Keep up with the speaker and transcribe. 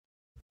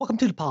Welcome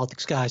to the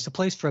Politics Guys, the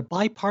place for a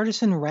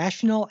bipartisan,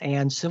 rational,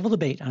 and civil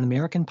debate on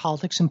American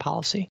politics and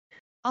policy.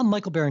 I'm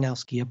Michael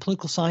Baranowski, a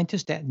political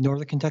scientist at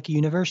Northern Kentucky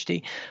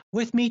University.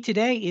 With me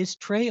today is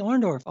Trey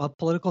Orndorff, a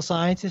political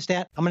scientist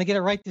at, I'm going to get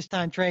it right this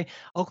time, Trey,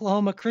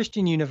 Oklahoma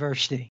Christian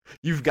University.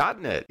 You've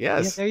gotten it,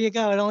 yes. Yeah, there you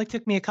go. It only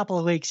took me a couple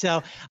of weeks.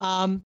 So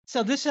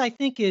this, I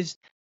think,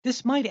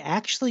 this might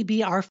actually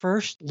be our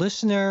first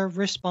listener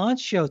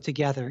response show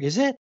together. Is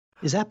it?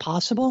 Is that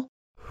possible?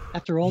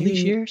 After all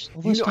these years?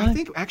 I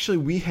think actually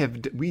we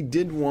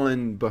did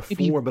one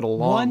before, but a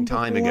long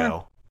time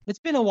ago. It's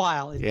been a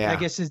while, I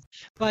guess.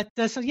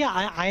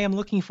 I am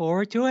looking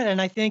forward to it.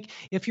 And I think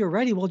if you're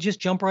ready, we'll just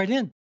jump right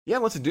in. Yeah,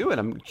 let's do it.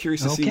 I'm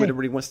curious to see what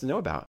everybody wants to know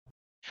about.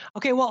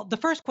 Okay, well, the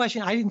first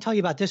question, I didn't tell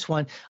you about this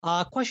one.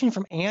 Question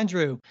from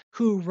Andrew,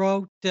 who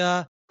wrote,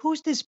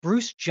 who's this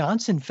Bruce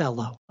Johnson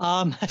fellow?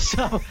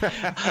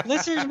 The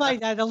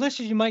listeners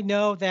you might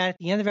know that at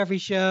the end of every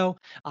show,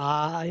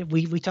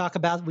 we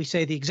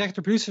say the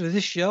executive producers of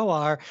this show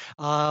are,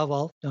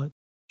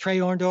 Trey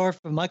Orndorff,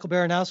 Michael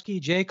Baranowski,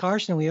 Jay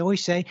Carson. We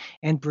always say,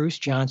 and Bruce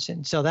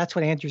Johnson. So that's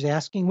what Andrew's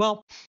asking.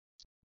 Well,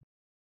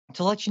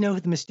 to let you know who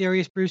the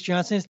mysterious Bruce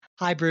Johnson is.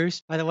 Hi,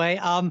 Bruce, by the way.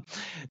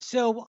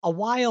 So a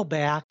while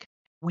back,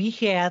 we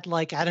had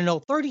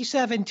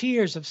 37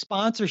 tiers of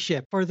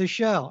sponsorship for the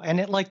show.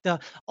 And at the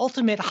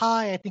ultimate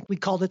high, I think we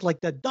called it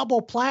the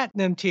double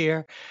platinum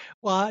tier,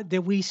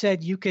 that we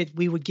said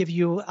we would give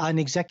you an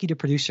executive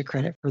producer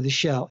credit for the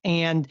show.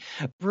 And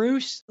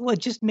Bruce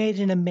just made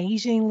an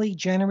amazingly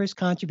generous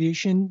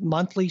contribution,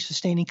 monthly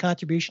sustaining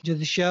contribution to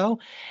the show.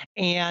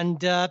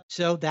 And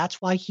so that's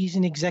why he's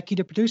an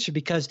executive producer,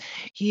 because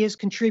he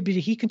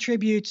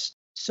contributes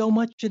so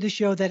much to the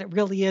show that it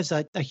really is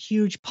a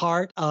huge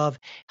part of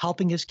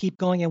helping us keep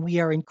going. And we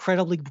are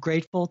incredibly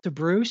grateful to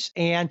Bruce.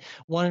 And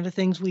one of the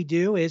things we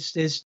do is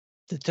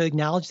to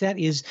acknowledge that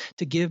is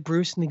to give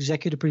Bruce an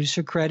executive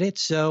producer credit.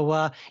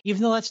 So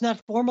even though that's not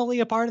formally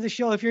a part of the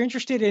show, if you're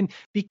interested in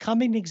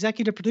becoming an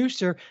executive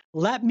producer,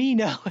 let me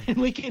know and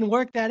we can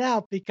work that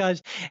out,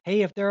 because,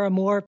 hey, if there are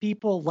more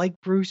people like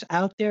Bruce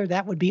out there,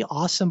 that would be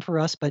awesome for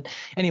us. But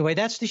anyway,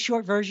 that's the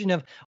short version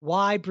of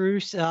why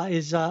Bruce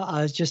is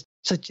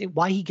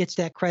why he gets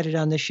that credit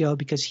on the show,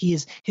 because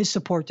his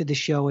support to the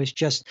show is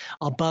just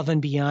above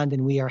and beyond,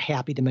 and we are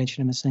happy to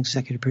mention him as an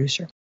executive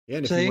producer. Yeah,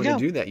 and if you want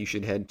to do that, you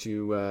should head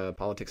to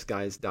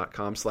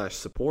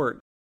politicsguys.com/support.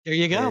 There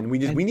you go. And we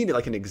need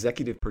an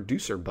executive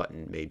producer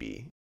button,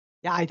 maybe.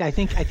 Yeah, I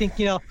think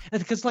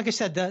because like I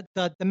said,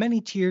 the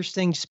many tiers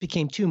thing just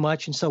became too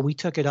much, and so we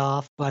took it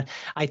off. But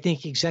I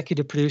think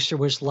executive producer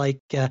was like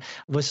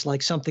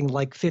something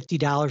like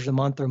 $50 a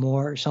month or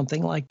more, or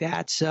something like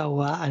that.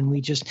 So and we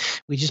just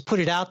put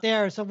it out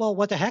there and said, well,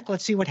 what the heck?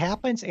 Let's see what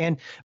happens. And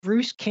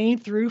Bruce came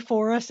through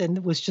for us, and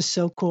it was just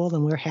so cool.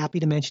 And we're happy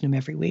to mention him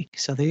every week.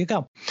 So there you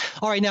go.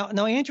 All right,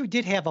 now Andrew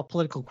did have a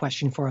political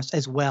question for us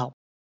as well.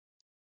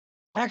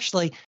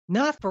 Actually,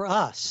 not for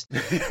us,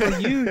 for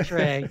you,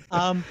 Trey.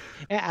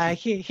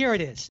 Here it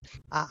is.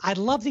 I'd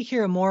love to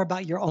hear more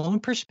about your own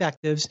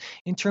perspectives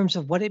in terms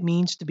of what it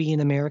means to be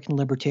an American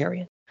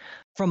libertarian.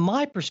 From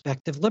my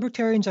perspective,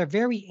 libertarians are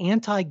very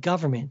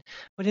anti-government,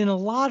 but in a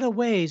lot of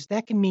ways,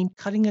 that can mean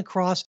cutting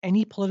across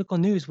any political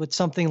news with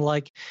something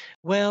like,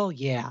 well,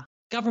 yeah,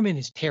 government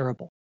is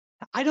terrible.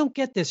 I don't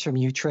get this from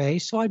you, Trey,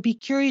 so I'd be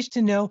curious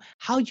to know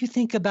how you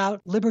think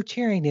about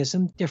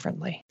libertarianism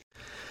differently.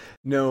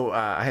 No,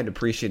 I had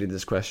appreciated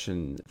this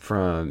question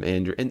from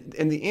Andrew.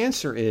 And the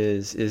answer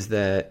is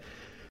that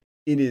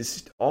it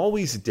is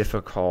always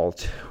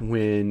difficult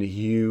when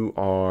you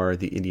are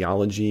the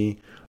ideology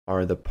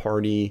or the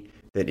party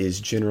that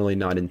is generally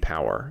not in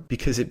power,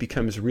 because it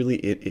becomes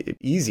really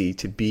easy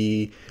to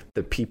be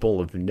the people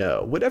of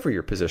no, whatever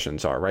your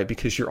positions are, right?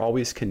 Because you're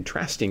always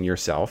contrasting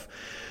yourself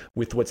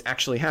with what's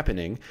actually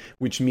happening,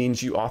 which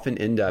means you often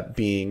end up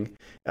being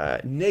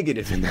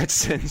negative in that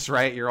sense,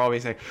 right? You're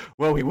always saying,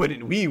 well, we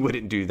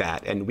wouldn't do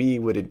that, and we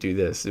wouldn't do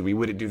this, and we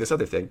wouldn't do this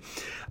other thing.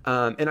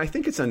 And I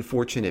think it's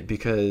unfortunate,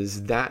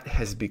 because that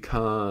has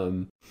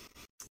become,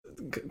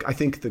 I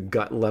think, the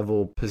gut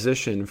level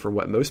position for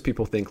what most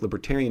people think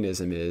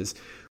libertarianism is,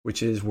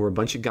 which is we're a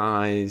bunch of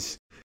guys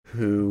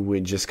who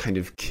would just kind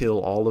of kill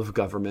all of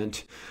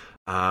government,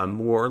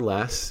 more or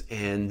less,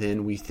 and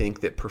then we think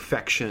that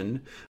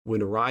perfection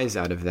would arise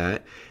out of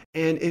that.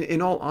 And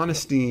in all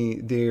honesty,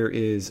 there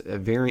is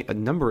a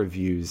number of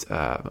views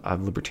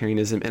of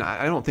libertarianism, and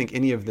I don't think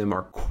any of them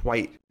are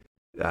quite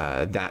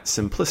that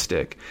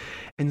simplistic.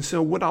 And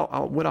so what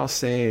I'll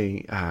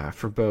say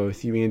for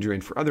both you, Andrew,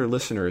 and for other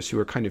listeners who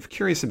are kind of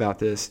curious about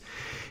this,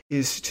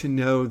 is to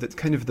know that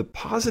kind of the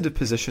positive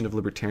position of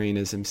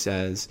libertarianism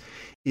says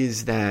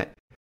is that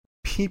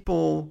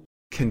people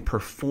can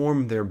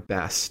perform their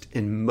best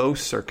in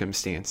most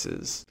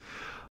circumstances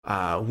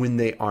when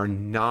they are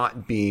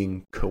not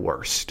being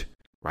coerced,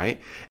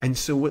 right? And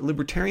so what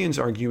libertarians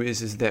argue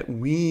is that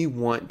we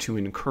want to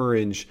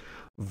encourage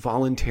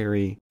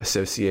voluntary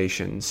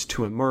associations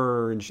to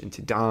emerge and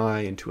to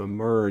die and to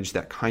emerge,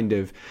 that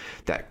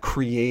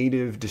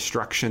creative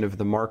destruction of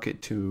the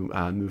market to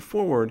move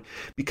forward,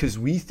 because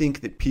we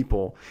think that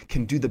people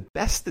can do the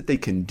best that they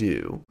can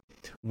do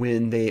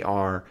when they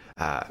are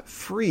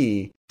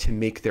free to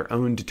make their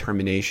own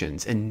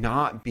determinations and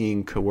not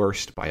being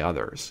coerced by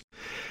others.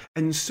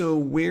 And so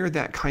where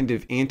that kind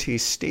of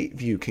anti-state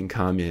view can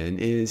come in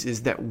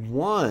is that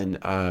one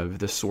of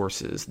the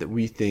sources that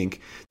we think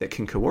that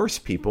can coerce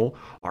people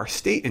are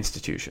state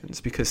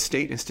institutions, because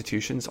state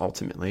institutions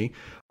ultimately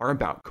are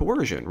about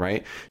coercion,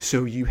 right?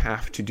 So you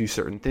have to do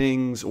certain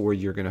things, or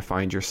you're going to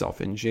find yourself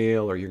in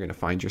jail, or you're going to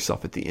find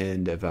yourself at the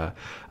end of a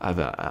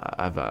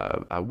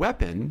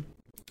weapon,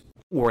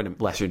 or in a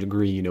lesser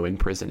degree, in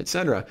prison, et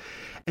cetera.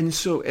 And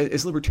so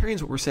as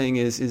libertarians, what we're saying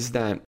is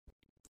that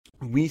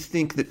we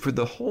think that for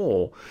the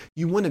whole,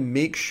 you want to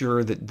make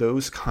sure that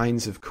those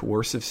kinds of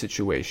coercive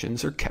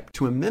situations are kept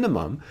to a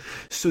minimum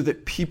so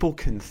that people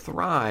can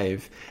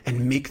thrive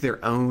and make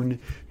their own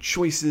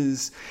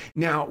choices.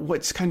 Now,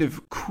 what's kind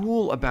of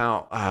cool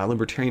about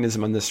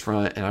libertarianism on this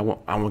front, and I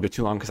won't go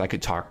too long because I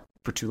could talk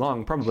for too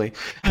long, probably,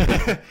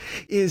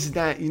 is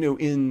that,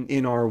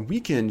 in our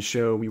weekend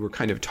show, we were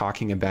kind of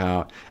talking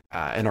about,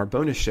 in our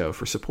bonus show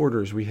for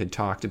supporters, we had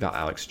talked about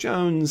Alex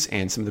Jones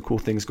and some of the cool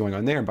things going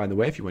on there. And by the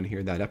way, if you want to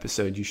hear that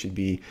episode, you should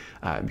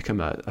become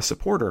a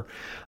supporter.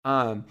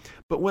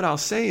 But what I'll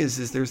say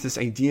is there's this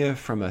idea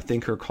from a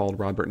thinker called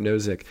Robert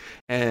Nozick.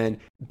 And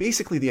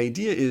basically the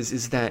idea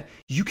is that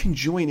you can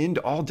join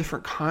into all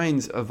different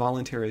kinds of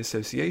voluntary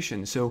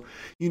associations. So,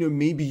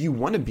 maybe you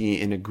want to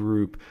be in a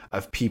group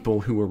of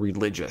people who are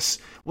religious.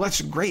 Well,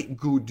 that's great.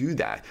 Go do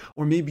that.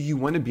 Or maybe you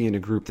want to be in a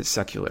group that's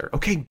secular.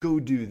 Okay, go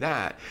do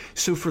that.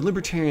 So for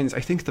libertarians,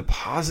 I think the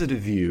positive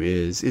view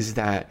is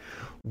that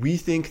we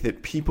think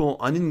that people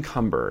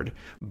unencumbered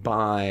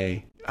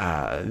by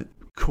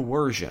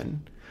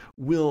coercion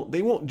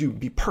won't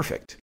be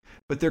perfect,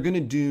 but they're going to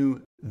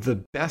do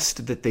the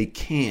best that they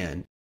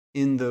can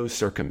in those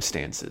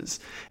circumstances.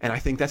 And I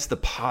think that's the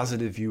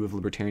positive view of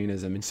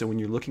libertarianism. And so when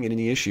you're looking at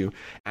any issue,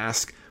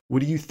 ask, what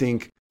do you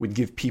think would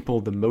give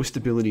people the most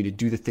ability to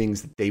do the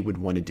things that they would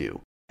want to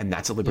do? And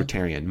that's a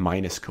libertarian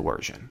minus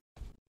coercion.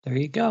 There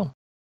you go.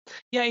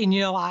 Yeah, and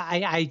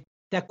I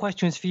that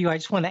question is for you. I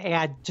just want to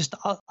add just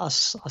a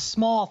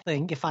small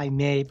thing, if I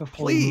may,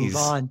 before we move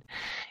on.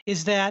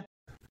 Is that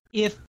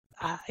if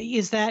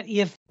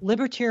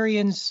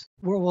libertarians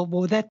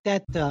were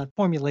that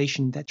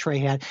formulation that Trey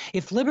had,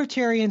 if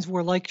libertarians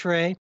were like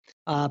Trey,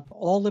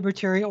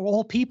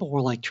 all people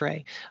were like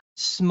Trey,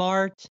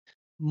 smart,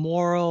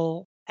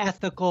 moral,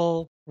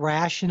 ethical,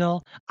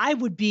 rational, I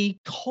would be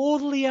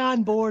totally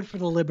on board for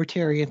the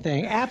libertarian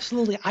thing.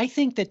 Absolutely. I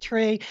think that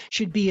Trey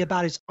should be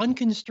about as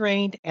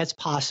unconstrained as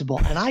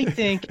possible. And I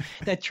think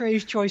that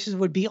Trey's choices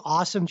would be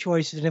awesome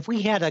choices. And if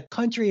we had a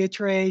country of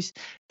Treys,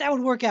 that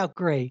would work out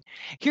great.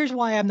 Here's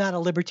why I'm not a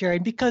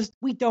libertarian, because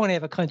we don't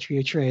have a country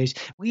of Treys.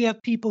 We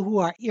have people who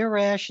are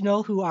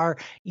irrational, who are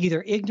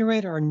either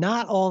ignorant or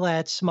not all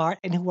that smart,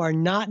 and who are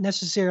not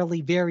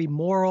necessarily very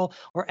moral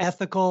or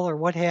ethical or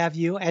what have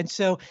you. And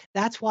so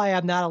that's why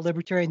I'm not a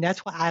libertarian. That's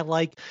why I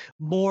like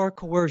more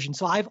coercion.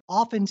 So I've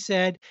often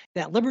said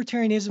that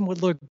libertarianism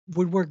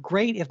would work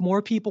great if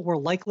more people were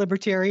like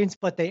libertarians,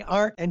 but they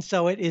aren't, and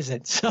so it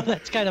isn't. So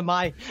that's kind of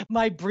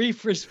my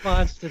brief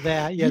response to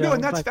that. You know,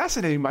 and that's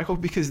fascinating, Michael,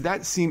 because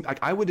that seemed like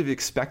I would have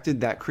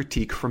expected that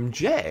critique from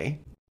Jay.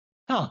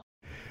 Huh.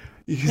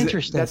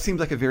 Interesting. That seems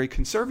like a very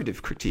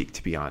conservative critique,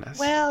 to be honest.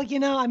 Well,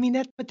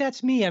 but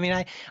that's me. I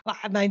mean,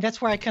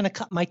 that's where I kind of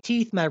cut my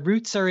teeth. My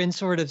roots are in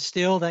sort of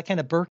still that kind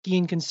of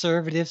Burkean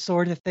conservative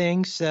sort of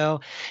thing.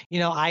 So,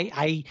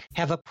 I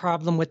have a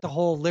problem with the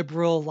whole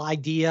liberal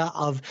idea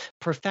of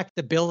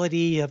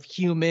perfectibility of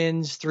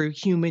humans through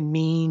human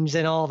means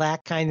and all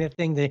that kind of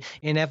thing, the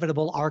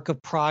inevitable arc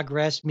of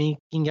progress,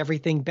 making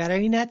everything better. I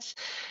mean, that's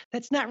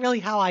not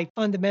really how I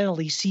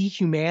fundamentally see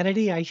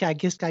humanity. I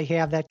guess I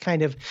have that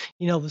kind of,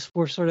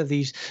 we're sort of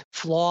these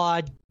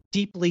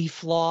deeply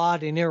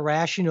flawed and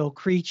irrational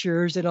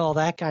creatures and all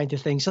that kind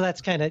of thing. So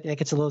that's kind of, it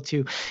gets a little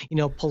too,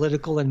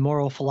 political and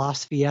moral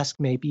philosophy-esque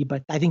maybe,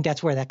 but I think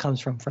that's where that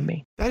comes from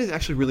me. That is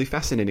actually really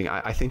fascinating.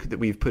 I think that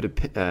we've put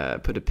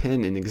a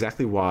pin in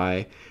exactly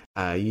why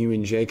you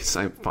and Jay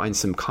can find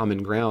some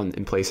common ground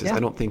in places. Yeah. I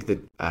don't think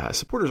that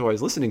supporters are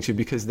always listening to,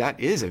 because that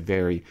is a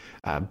very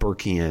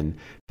Burkean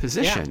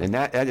position, and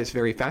that is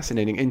very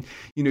fascinating. And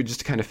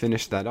just to kind of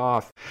finish that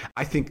off,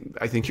 I think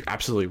you're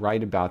absolutely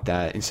right about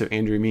that. And so,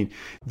 Andrew,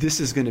 this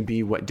is going to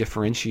be what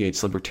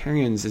differentiates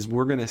libertarians. Is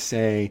we're going to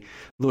say,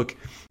 look,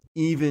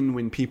 even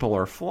when people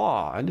are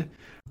flawed,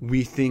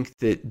 we think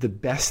that the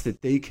best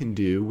that they can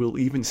do will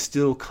even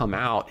still come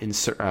out in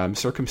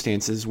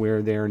circumstances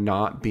where they're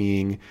not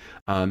being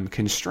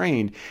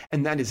constrained.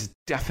 And that is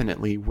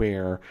definitely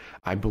where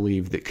I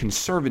believe that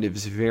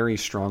conservatives very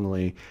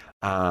strongly,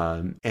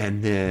 and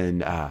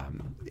then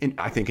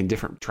I think in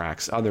different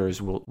tracks,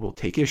 others will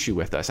take issue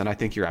with us. And I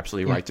think you're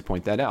absolutely right to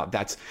point that out.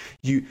 That's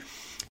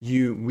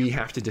we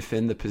have to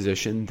defend the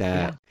position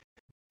that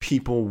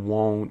people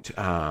won't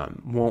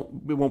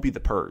be the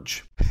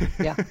purge.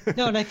 Yeah,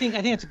 no, and I think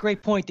it's a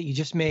great point that you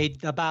just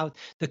made about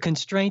the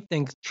constraint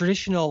thing.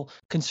 Traditional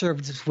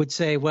conservatives would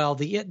say, well,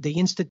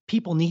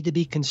 people need to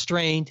be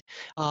constrained,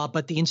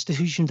 but the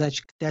institutions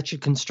that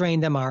should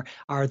constrain them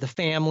are the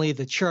family,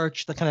 the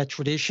church, the kind of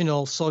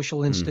traditional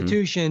social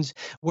institutions.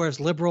 Whereas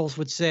liberals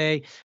would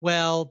say,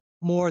 well,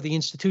 more the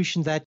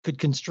institutions that could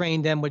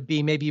constrain them would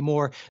be maybe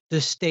more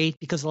the state,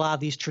 because a lot of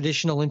these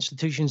traditional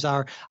institutions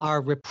are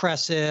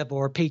repressive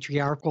or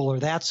patriarchal or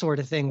that sort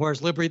of thing.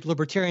 Whereas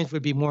libertarians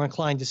would be more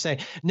inclined to say,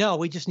 no,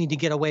 we just need to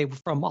get away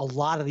from a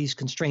lot of these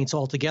constraints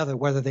altogether,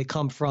 whether they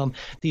come from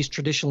these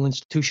traditional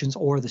institutions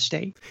or the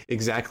state.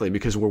 Exactly,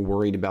 because we're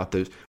worried about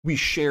those. We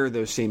share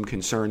those same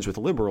concerns with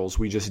liberals.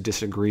 We just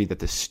disagree that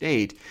the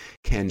state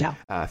can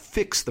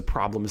fix the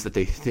problems that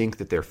they think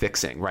that they're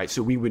fixing, right?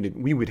 So we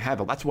would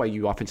have that's why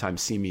you oftentimes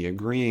see me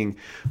agreeing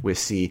with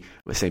say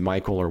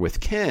Michael or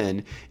with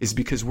Ken, is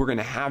because we're going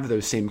to have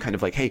those same kind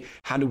of like, hey,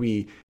 how do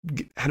we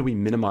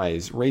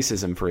minimize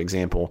racism, for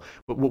example?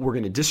 But what we're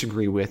going to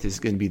disagree with is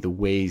going to be the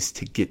ways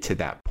to get to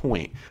that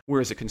point.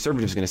 Whereas a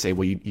conservative is going to say,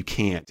 well, you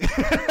can't,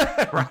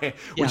 right?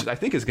 Yeah. Which I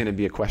think is going to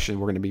be a question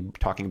we're going to be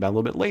talking about a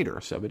little bit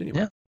later. So, but anyway.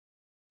 Yeah.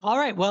 All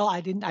right. Well,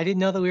 I didn't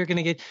know that we were going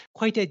to get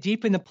quite that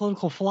deep into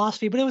political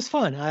philosophy, but it was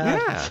fun.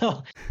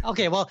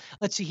 Okay. Well,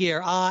 let's see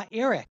here.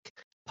 Eric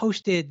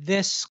posted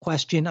this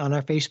question on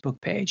our Facebook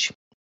page.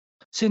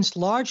 Since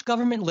large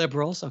government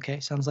liberals,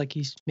 okay, sounds like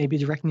he's maybe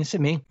directing this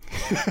at me,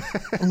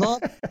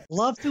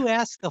 love to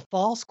ask the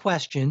false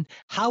question,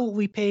 how will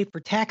we pay for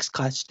tax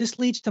cuts? This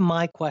leads to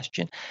my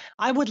question.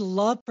 I would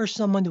love for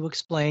someone to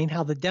explain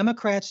how the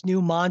Democrats'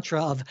 new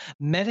mantra of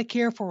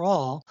Medicare for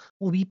all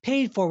will be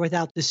paid for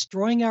without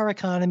destroying our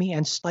economy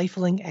and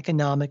stifling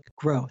economic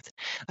growth.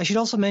 I should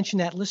also mention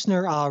that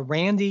listener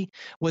Randy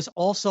was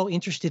also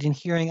interested in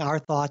hearing our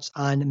thoughts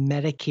on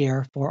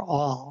Medicare for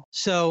all.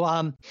 So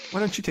why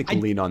don't you take the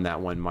lead on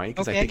that one, Mike?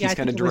 Because I think he's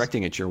kind of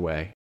directing it your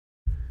way.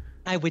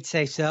 I would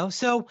say so.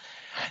 So,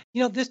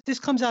 this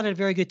comes out at a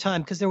very good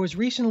time, because there was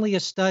recently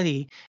a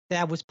study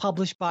that was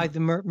published by the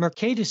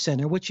Mercatus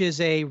Center, which is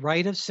a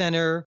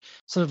right-of-center,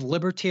 sort of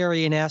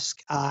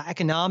libertarian-esque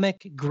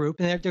economic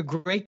group. And they're a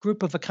great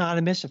group of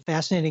economists,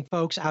 fascinating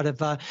folks out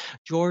of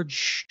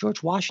George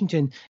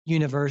Washington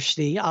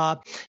University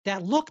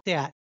that looked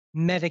at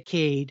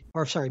Medicare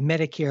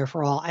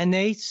for all. And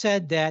they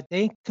said that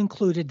they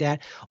concluded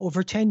that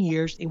over 10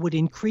 years, it would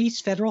increase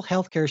federal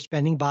healthcare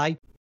spending by,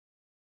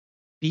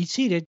 be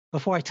seated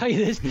before I tell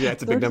you this, yeah,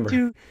 it's a big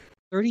number.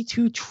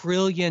 $32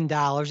 trillion.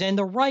 And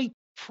the right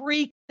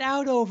freaked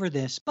out over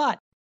this. But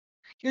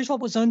here's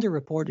what was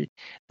underreported.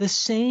 The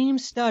same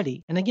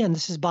study, and again,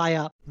 this is by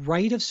a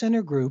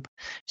right-of-center group,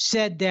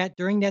 said that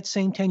during that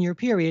same 10-year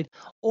period,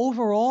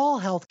 overall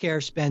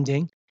healthcare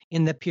spending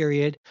in the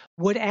period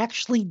would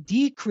actually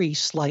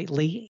decrease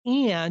slightly,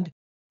 and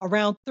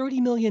around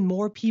 30 million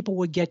more people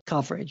would get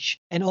coverage.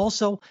 And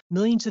also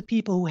millions of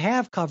people who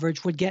have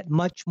coverage would get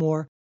much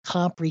more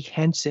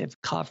comprehensive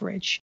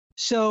coverage.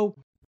 So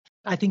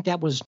I think that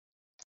was,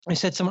 I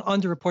said, some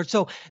underreported.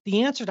 So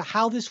the answer to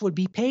how this would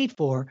be paid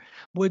for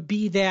would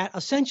be that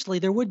essentially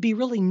there would be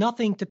really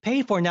nothing to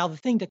pay for. Now, the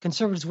thing that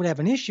conservatives would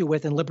have an issue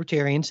with, and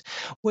libertarians,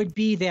 would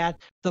be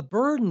that the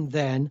burden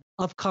then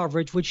of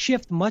coverage would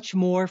shift much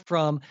more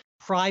from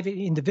private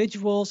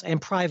individuals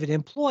and private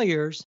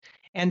employers,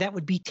 and that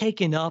would be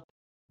taken up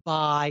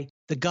by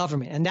the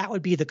government. And that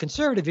would be the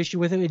conservative issue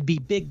with it. It would be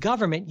big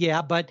government,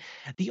 yeah, but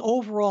the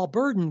overall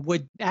burden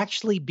would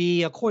actually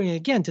be, according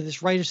again to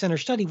this right-of-center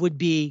study, would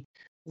be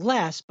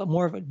less, but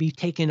more of it would be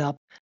taken up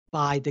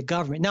by the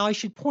government. Now, I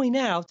should point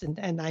out,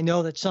 and I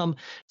know that some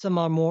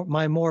are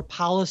more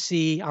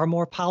policy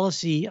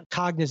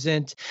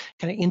cognizant,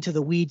 kind of into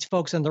the weeds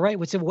folks on the right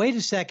would say, wait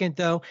a second,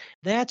 though,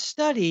 that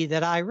study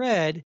that I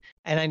read,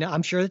 and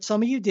I'm sure that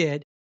some of you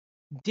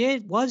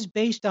was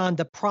based on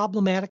the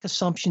problematic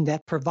assumption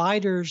that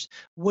providers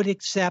would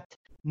accept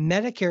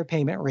Medicare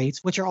payment rates,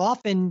 which are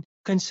often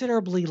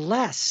considerably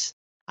less,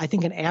 I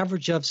think an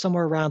average of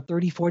somewhere around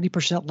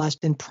 30-40% less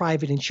than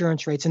private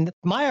insurance rates. And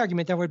my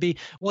argument then would be,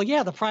 well,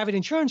 yeah, the private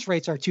insurance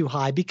rates are too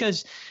high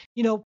because,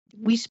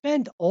 we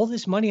spend all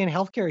this money on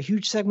healthcare, a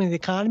huge segment of the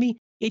economy.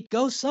 It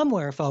goes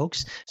somewhere,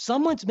 folks.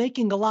 Someone's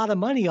making a lot of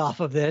money off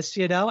of this,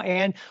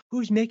 and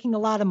who's making a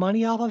lot of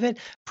money off of it?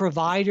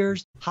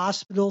 Providers,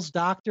 hospitals,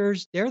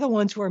 doctors. They're the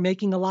ones who are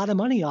making a lot of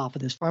money off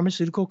of this.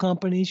 Pharmaceutical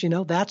companies,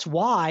 that's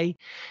why,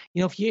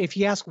 if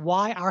you ask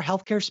why our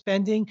healthcare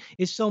spending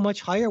is so much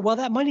higher, well,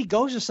 that money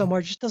goes to somewhere.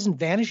 It just doesn't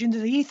vanish into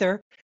the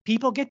ether.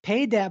 People get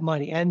paid that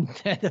money, and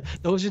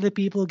those are the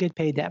people who get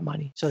paid that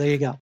money. So there you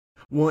go.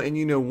 Well,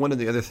 and one of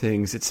the other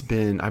things, it's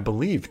been, I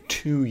believe,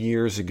 2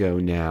 years ago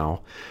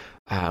now,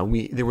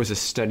 there was a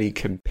study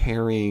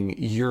comparing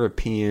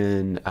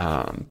European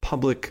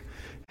public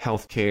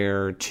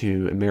healthcare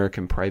to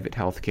American private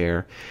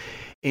healthcare.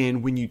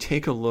 And when you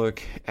take a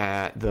look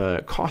at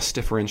the cost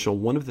differential,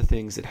 one of the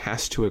things that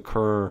has to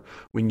occur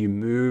when you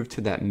move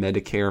to that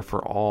Medicare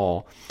for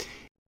all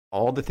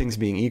the things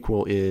being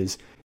equal, is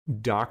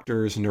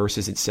doctors,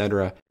 nurses,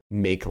 etc.,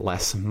 make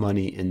less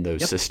money in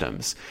those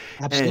systems.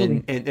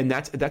 Absolutely. And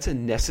that's a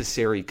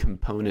necessary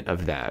component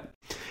of that.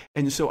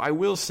 And so I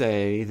will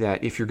say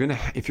that if you're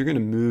gonna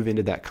move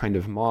into that kind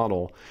of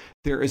model,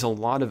 there is a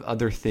lot of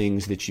other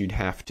things that you'd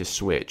have to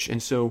switch.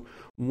 And so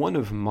one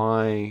of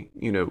my,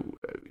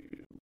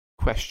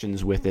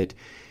 questions with it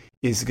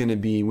is going to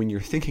be, when you're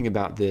thinking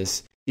about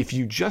this, if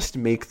you just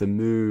make the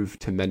move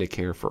to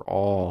Medicare for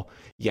all,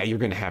 you're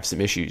going to have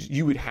some issues.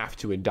 You would have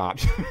to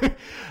adopt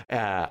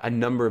a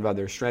number of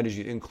other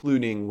strategies,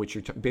 including what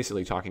you're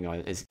basically talking on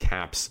is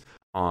caps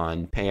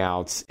on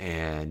payouts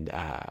and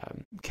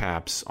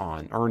caps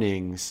on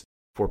earnings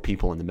for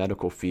people in the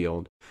medical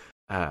field.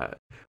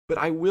 But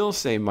I will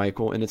say,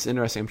 Michael, and it's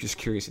interesting, I'm just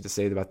curious to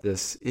say about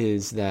this,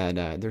 is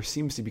that there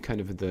seems to be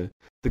kind of the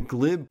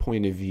glib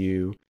point of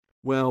view.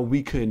 Well,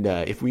 we could,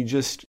 if we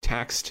just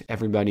taxed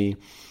everybody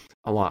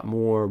a lot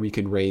more, we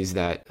could raise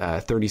that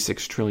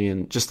 36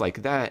 trillion just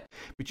like that.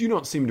 But you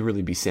don't seem to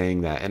really be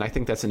saying that, and I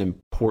think that's an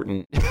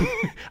important.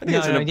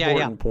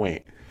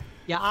 Point.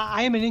 Yeah,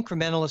 I am an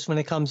incrementalist when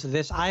it comes to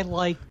this. I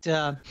liked,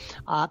 while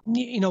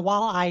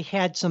I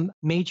had some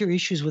major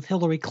issues with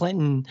Hillary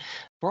Clinton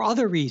for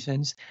other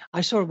reasons,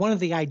 one of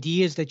the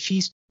ideas that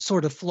she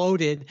sort of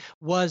floated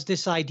was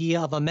this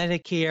idea of a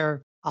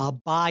Medicare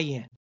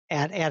buy-in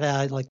at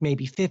a like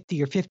maybe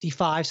 50 or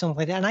 55, something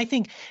like that. And I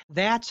think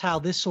that's how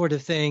this sort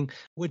of thing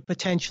would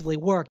potentially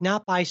work,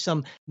 not by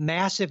some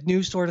massive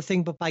new sort of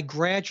thing, but by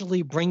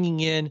gradually bringing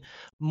in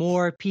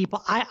more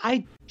people.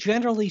 I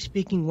generally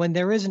speaking, when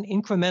there is an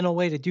incremental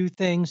way to do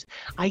things,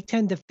 I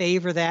tend to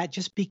favor that,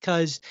 just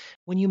because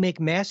when you make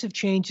massive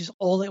changes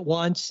all at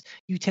once,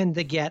 you tend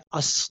to get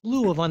a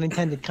slew of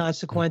unintended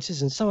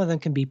consequences, and some of them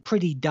can be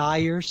pretty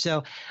dire.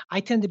 So I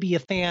tend to be a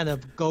fan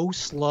of go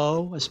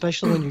slow,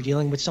 especially when you're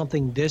dealing with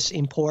something this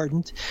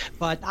important.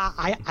 But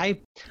I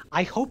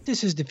hope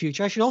this is the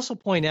future. I should also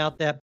point out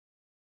that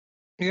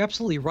you're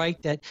absolutely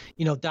right that,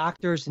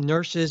 doctors and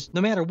nurses,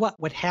 no matter what,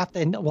 would have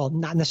to, well,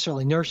 not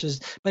necessarily nurses,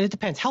 but it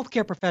depends.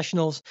 Healthcare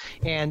professionals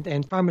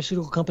and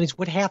pharmaceutical companies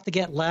would have to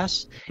get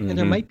less. Mm-hmm. And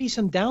there might be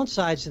some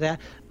downsides to that.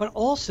 But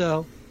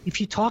also, if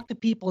you talk to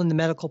people in the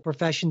medical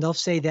profession, they'll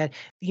say that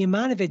the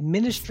amount of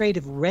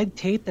administrative red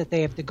tape that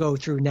they have to go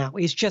through now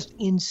is just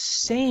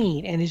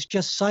insane, and is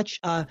just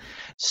such a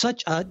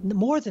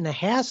more than a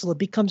hassle. It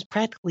becomes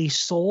practically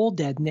soul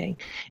deadening.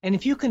 And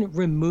if you can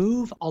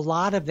remove a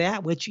lot of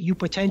that, which you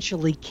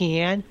potentially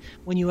can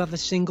when you have a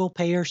single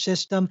payer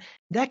system,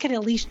 that can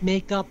at least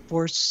make up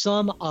for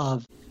some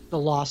of the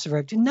loss of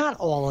revenue. Not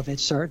all of it,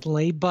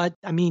 certainly, but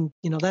I mean,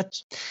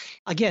 that's,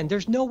 again,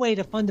 there's no way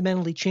to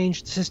fundamentally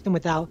change the system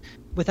without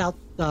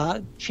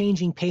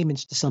changing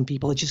payments to some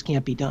people. It just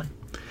can't be done.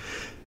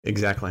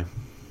 Exactly.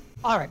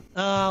 All right,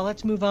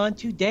 let's move on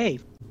to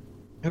Dave,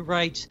 who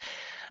writes,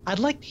 I'd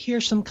like to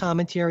hear some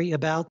commentary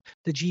about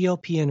the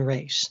GOP and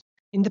race.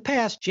 In the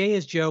past, Jay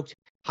has joked,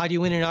 how do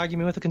you win an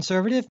argument with a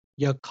conservative?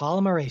 You call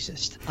him a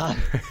racist.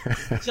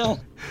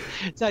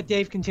 So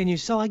Dave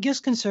continues, so I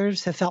guess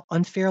conservatives have felt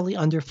unfairly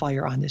under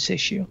fire on this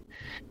issue.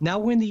 Now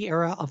we're in the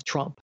era of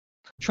Trump.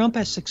 Trump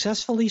has been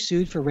successfully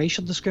sued for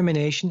racial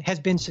discrimination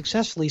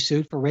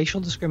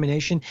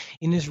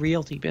in his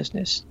realty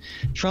business.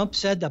 Trump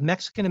said a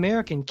Mexican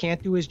American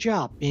can't do his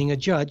job being a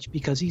judge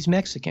because he's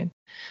Mexican.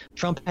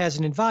 Trump has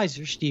an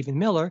advisor, Stephen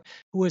Miller,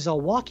 who is a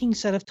walking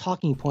set of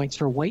talking points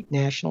for white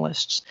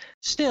nationalists.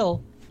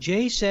 Still,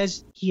 Jay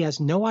says he has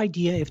no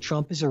idea if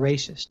Trump is a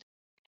racist.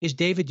 Is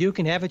David Duke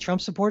an avid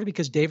Trump supporter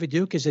because David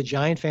Duke is a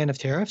giant fan of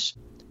tariffs?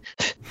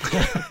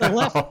 The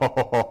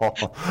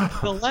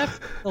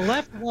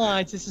left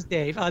whines, this is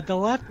Dave, the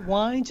left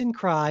whines and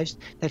cries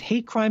that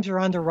hate crimes are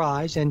on the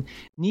rise and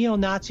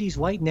neo-Nazis,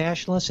 white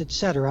nationalists,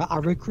 etc.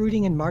 are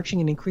recruiting and marching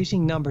in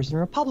increasing numbers. And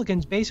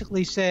Republicans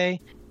basically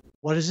say,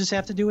 what does this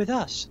have to do with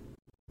us?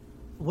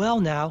 Well,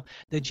 now,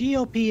 the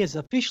GOP is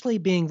officially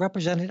being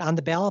represented on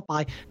the ballot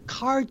by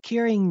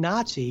card-carrying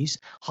Nazis,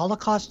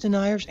 Holocaust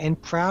deniers,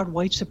 and proud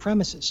white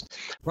supremacists.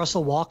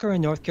 Russell Walker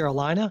in North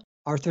Carolina,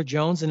 Arthur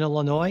Jones in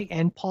Illinois,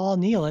 and Paul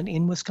Nealon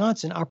in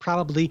Wisconsin are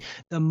probably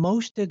the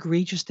most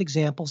egregious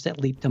examples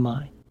that leap to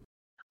mind.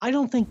 I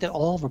don't think that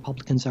all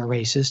Republicans are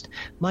racist.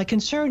 My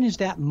concern is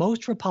that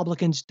most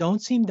Republicans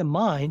don't seem to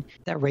mind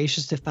that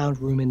racists have found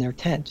room in their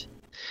tent.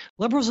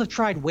 Liberals have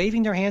tried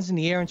waving their hands in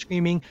the air and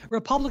screaming,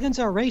 Republicans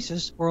are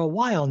racist, for a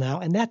while now,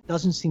 and that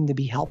doesn't seem to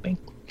be helping.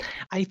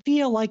 I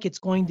feel like it's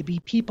going to be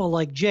people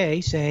like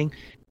Jay saying,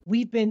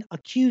 we've been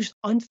accused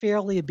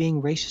unfairly of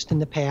being racist in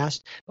the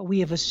past, but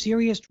we have a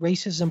serious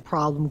racism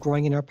problem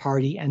growing in our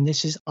party, and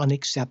this is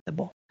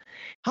unacceptable.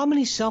 How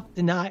many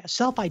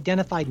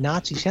self-identified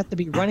Nazis have to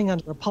be running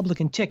on a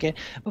Republican ticket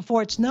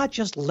before it's not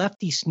just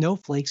lefty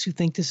snowflakes who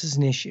think this is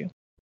an issue?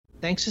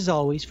 Thanks as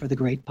always for the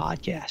great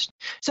podcast.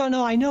 So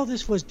no, I know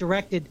this was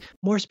directed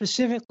more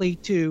specifically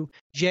to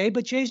Jay,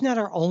 but Jay's not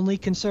our only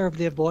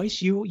conservative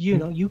voice. You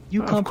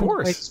come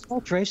from the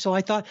culture, so I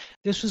thought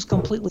this was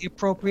completely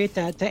appropriate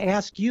to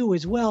ask you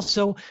as well.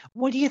 So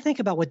what do you think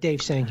about what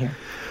Dave's saying here?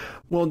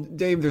 Well,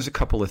 Dave, there's a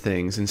couple of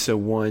things. And so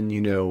one,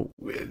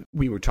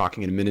 we were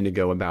talking a minute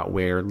ago about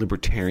where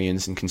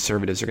libertarians and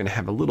conservatives are going to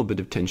have a little bit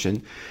of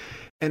tension.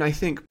 And I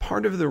think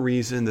part of the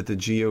reason that the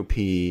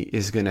GOP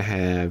is going to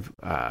have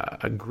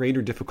a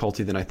greater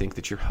difficulty than I think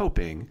that you're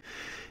hoping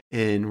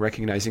in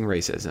recognizing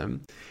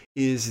racism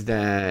is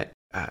that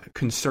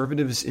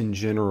conservatives in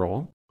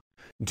general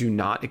do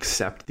not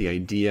accept the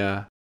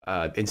idea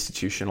of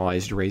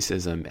institutionalized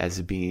racism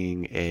as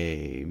being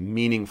a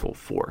meaningful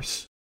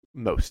force.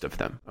 Most of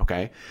them.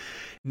 Okay.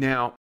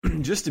 Now,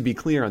 just to be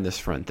clear on this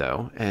front,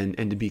 though, and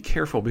to be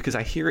careful, because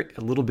I hear it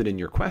a little bit in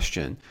your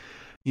question,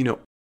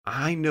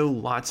 I know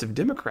lots of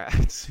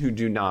Democrats who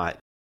do not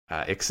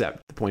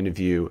accept the point of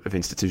view of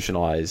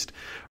institutionalized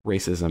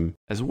racism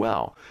as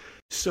well.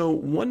 So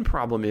one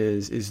problem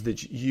is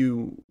that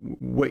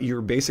what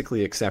you're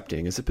basically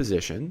accepting is a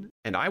position,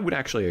 and I would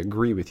actually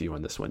agree with you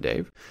on this one,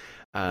 Dave,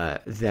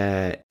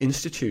 that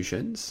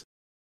institutions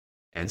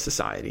and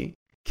society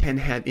can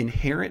have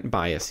inherent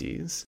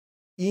biases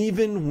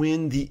even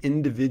when the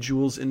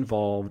individuals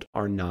involved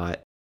are not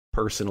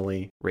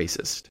personally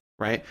racist,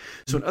 right?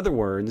 So in other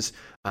words,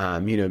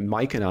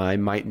 Mike and I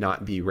might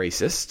not be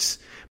racists,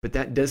 but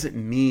that doesn't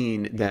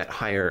mean that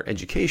higher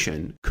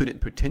education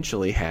couldn't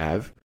potentially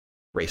have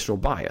racial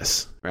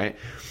bias, right?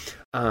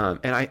 And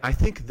I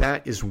think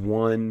that is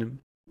one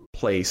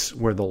place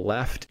where the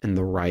left and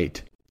the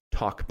right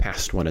talk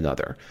past one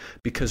another,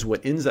 because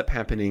what ends up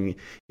happening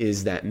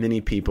is that many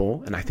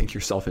people, and I think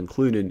yourself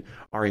included,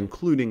 are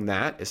including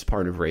that as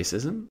part of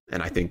racism,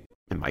 and I think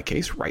in my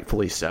case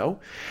rightfully so.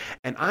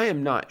 And I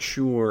am not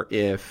sure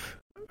if,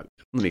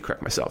 let me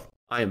correct myself,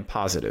 I am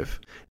positive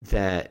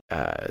that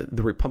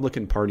the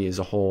Republican Party as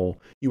a whole,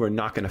 you are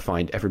not going to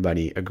find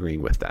everybody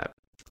agreeing with that.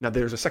 Now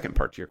there's a second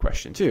part to your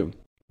question too,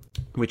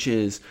 which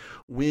is,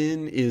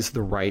 when is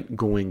the right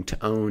going to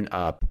own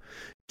up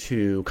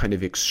to kind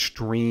of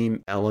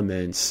extreme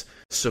elements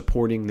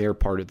supporting their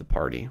part of the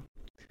party?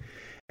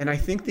 And I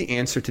think the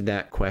answer to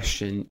that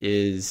question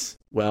is,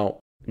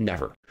 well,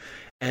 never.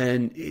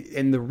 And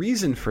the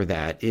reason for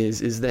that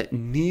is that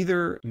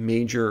neither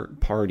major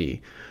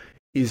party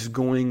is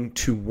going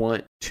to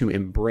want to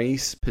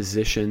embrace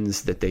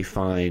positions that they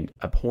find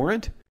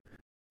abhorrent,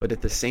 but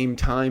at the same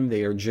time,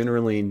 they are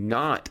generally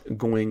not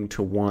going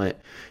to want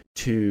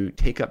to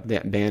take up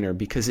that banner,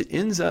 because it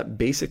ends up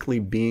basically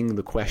being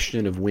the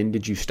question of, when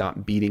did you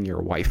stop beating your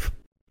wife?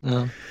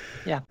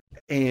 Yeah.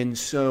 And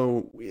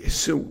so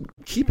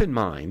keep in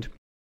mind,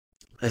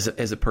 as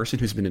a person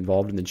who's been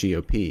involved in the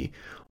GOP,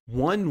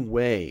 one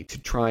way to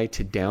try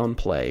to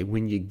downplay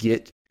when you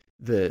get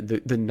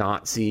the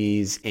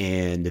Nazis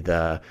and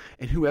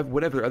whoever,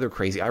 whatever other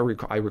crazy. I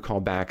recall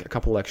back a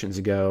couple elections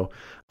ago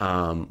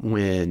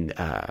when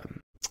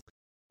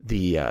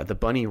the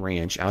Bunny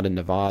Ranch out in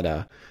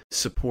Nevada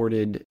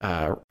supported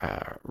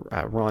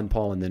Ron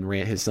Paul and then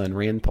his son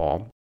Rand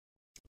Paul,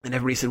 and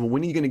everybody said, "Well,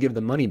 when are you going to give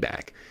the money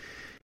back?"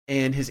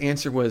 And his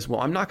answer was, "Well,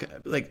 I'm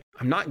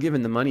not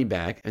giving the money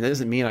back, and that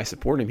doesn't mean I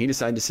support him. He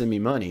decided to send me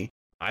money.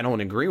 I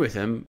don't agree with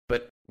him,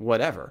 but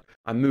whatever.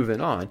 I'm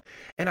moving on."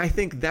 And I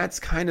think that's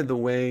kind of the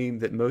way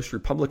that most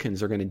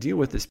Republicans are going to deal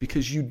with this,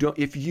 because you don't,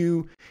 if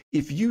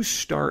you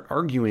start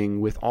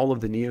arguing with all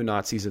of the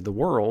neo-Nazis of the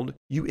world,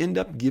 you end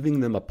up giving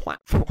them a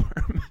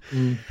platform.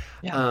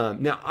 Yeah.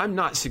 Now, I'm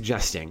not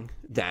suggesting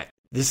that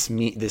this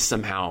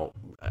somehow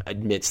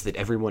admits that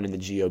everyone in the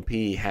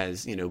GOP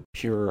has,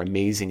 pure,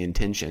 amazing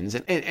intentions,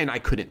 and I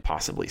couldn't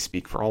possibly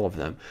speak for all of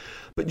them.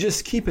 But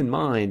just keep in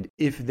mind,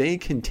 if they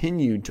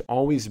continued to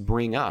always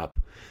bring up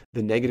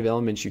the negative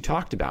elements you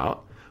talked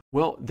about,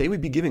 well, they would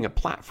be giving a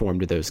platform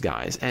to those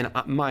guys. And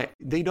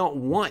they don't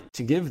want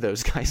to give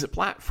those guys a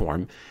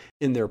platform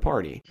in their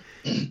party.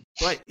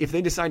 But if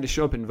they decide to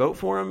show up and vote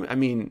for them, I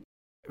mean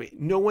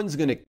no one's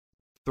going to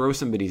throw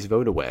somebody's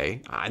vote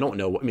away. I don't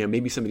know.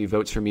 Maybe somebody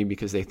votes for me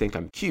because they think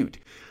I'm cute.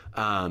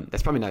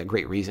 That's probably not a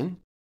great reason.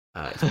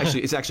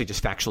 It's actually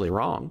just factually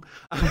wrong.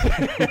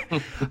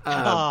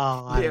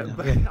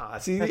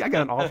 See, I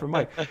got an all from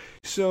Mike.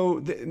 So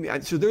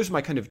there's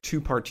my kind of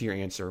two-part to your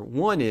answer.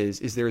 One is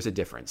there is a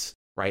difference,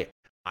 right?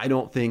 I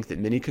don't think that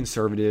many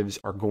conservatives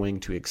are going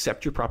to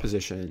accept your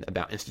proposition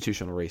about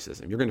institutional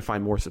racism. You're going to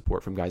find more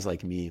support from guys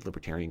like me,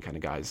 libertarian kind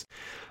of guys.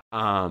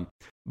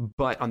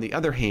 But on the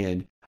other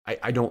hand,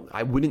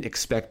 I wouldn't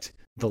expect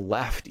the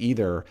left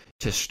either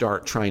to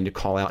start trying to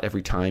call out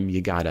every time you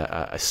got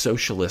a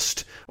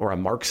socialist or a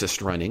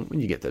Marxist running, when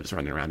you get those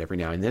running around every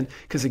now and then.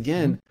 Because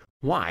again,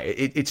 why?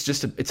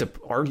 It's an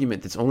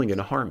argument that's only going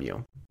to harm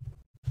you.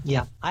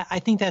 Yeah, I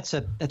think that's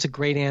a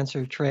great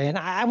answer, Trey. And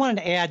I wanted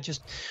to add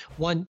just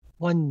one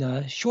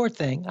short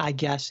thing, I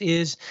guess,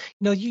 is,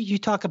 you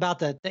talk about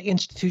the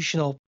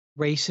institutional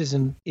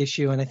racism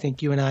issue, and I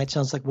think you and I, it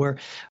sounds like we're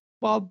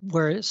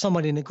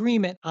somewhat in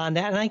agreement on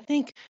that. And I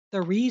think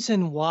the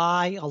reason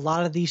why a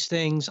lot of these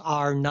things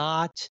are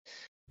not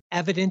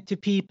evident to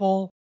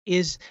people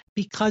is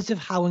because of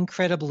how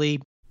incredibly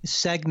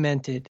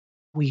segmented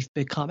we've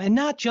become. And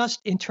not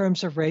just in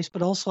terms of race,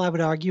 but also, I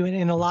would argue,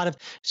 in a lot of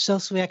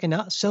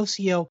socioeconomic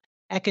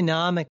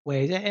economic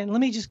ways. And let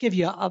me just give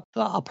you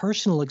a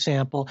personal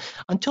example.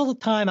 Until the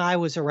time I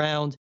was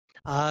around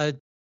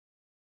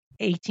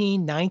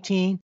 18,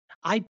 19,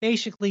 I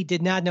basically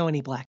did not know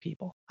any black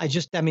people. I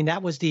mean,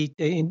 that was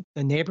in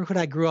the neighborhood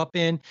I grew up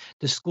in,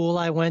 the school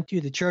I went to,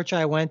 the church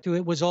I went to.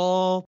 It was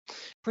all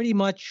pretty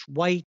much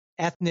white,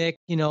 ethnic,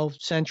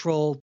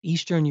 Central,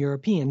 Eastern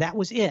European. That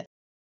was it.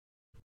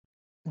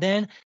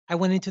 Then I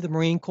went into the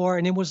Marine Corps,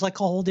 and it was like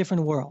a whole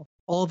different world.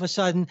 All of a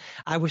sudden,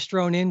 I was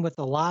thrown in with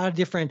a lot of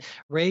different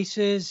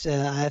races,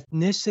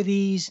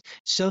 ethnicities,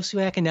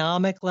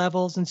 socioeconomic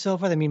levels, and so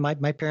forth. I mean,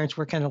 my parents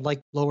were kind of like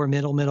lower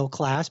middle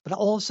class, but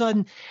all of a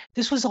sudden,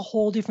 this was a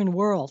whole different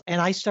world. And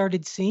I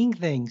started seeing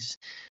things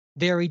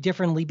very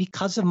differently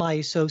because of my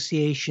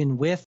association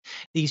with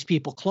these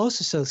people, close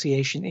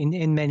association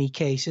in many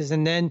cases.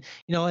 And then,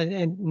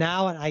 and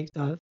now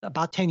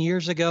about 10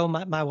 years ago,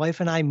 my wife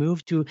and I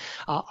moved to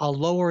a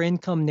lower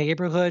income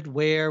neighborhood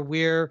where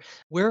we're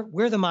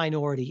the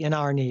minority in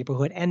our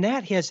neighborhood. And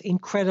that has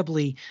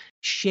incredibly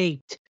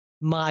shaped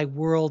my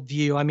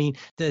worldview. I mean,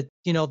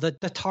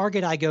 the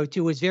Target I go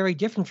to is very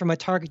different from a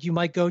Target you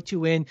might go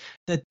to in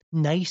the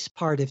nice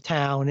part of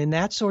town and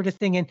that sort of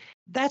thing. And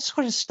that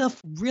sort of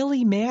stuff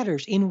really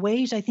matters in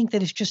ways I think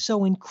that is just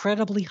so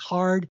incredibly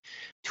hard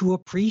to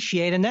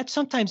appreciate. And that's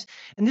sometimes,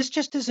 and this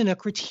just isn't a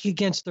critique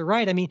against the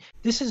right. I mean,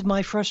 this is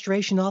my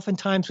frustration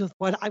oftentimes with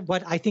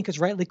what I think is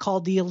rightly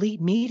called the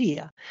elite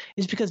media,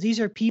 is because these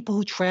are people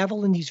who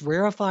travel in these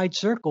rarefied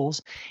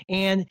circles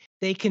and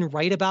they can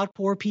write about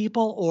poor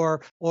people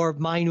or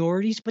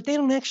minorities, but they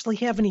don't actually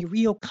have any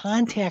real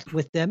contact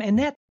with them. And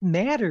that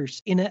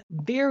matters in a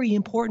very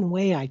important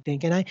way, I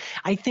think. And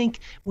I think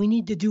we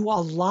need to do a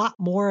lot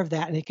more of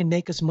that, and it can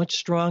make us much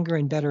stronger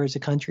and better as a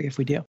country if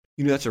we do.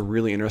 That's a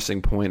really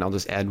interesting point. I'll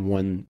just add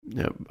one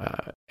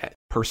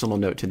personal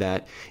note to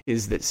that,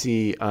 is that,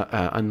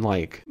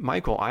 unlike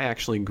Michael, I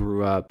actually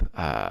grew up,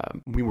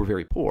 we were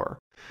very poor.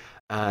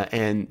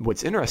 And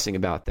what's interesting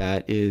about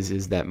that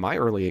is that my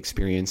early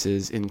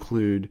experiences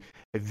include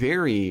a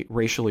very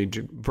racially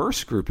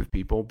diverse group of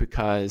people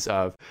because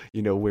of,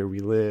 where we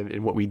lived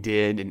and what we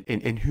did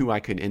and who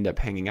I could end up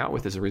hanging out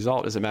with as a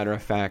result. As a matter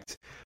of fact,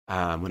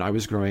 when I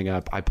was growing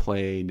up, I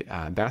played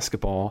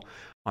basketball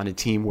on a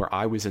team where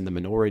I was in the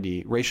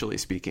minority, racially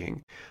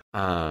speaking.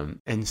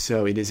 And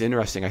so it is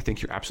interesting. I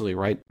think you're absolutely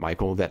right,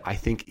 Michael, that I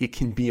think it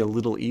can be a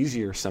little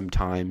easier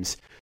sometimes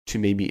to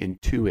maybe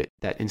intuit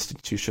that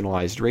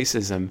institutionalized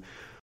racism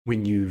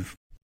when you've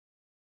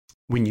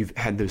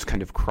had those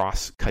kind of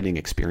cross-cutting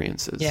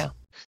experiences. Yeah.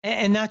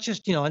 And not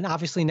just, and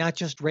obviously not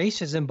just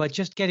racism, but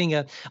just getting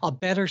a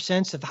better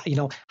sense of,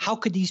 how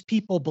could these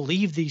people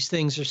believe these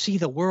things or see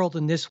the world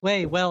in this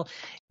way? Well,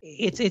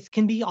 it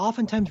can be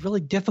oftentimes really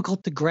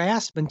difficult to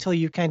grasp until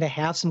you kind of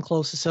have some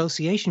close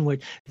association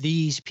with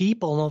these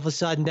people. And all of a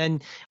sudden,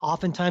 then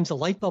oftentimes the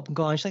light bulb can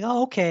go on. It's like,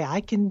 oh, okay,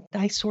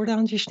 I sort of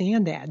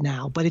understand that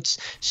now. But it's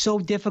so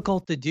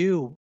difficult to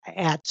do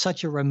at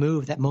such a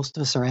remove that most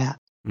of us are at.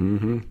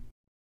 Mm-hmm.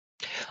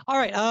 All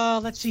right,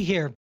 let's see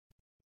here.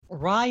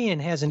 Ryan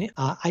has an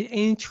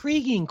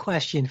intriguing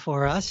question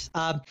for us.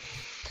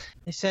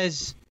 It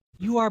says,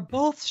 you are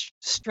both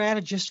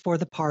strategists for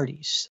the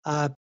parties.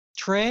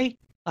 Trey,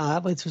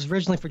 this was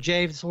originally for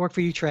Jay. This will work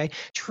for you, Trey.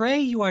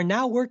 Trey, you are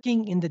now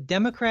working in the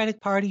Democratic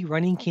Party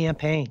running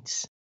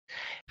campaigns.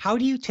 How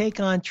do you take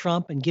on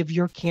Trump and give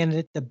your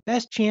candidate the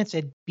best chance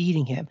at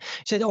beating him?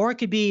 He said, or it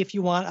could be, if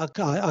you want,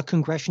 a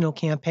congressional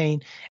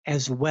campaign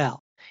as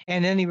well.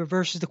 And then he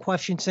reverses the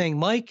question saying,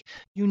 Mike,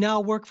 you now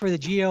work for the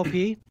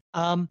GOP.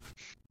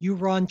 You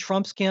run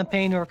Trump's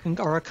campaign or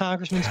a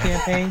congressman's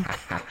campaign.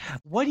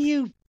 What do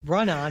you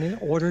run on in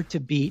order to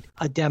beat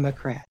a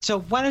Democrat?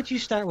 So why don't you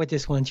start with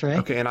this one, Trey?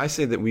 Okay, and I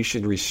say that we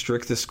should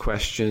restrict this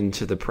question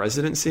to the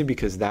presidency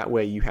because that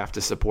way you have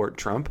to support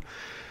Trump.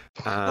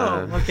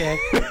 Okay.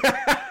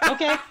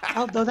 Okay.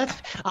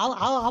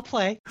 I'll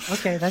play.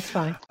 Okay, that's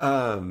fine.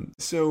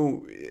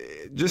 So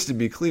just to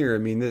be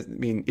clear,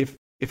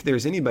 if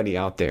there's anybody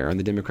out there on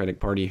the Democratic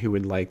Party who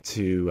would like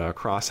to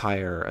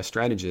cross-hire a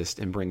strategist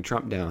and bring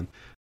Trump down,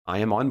 I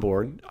am on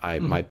board.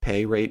 My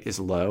pay rate is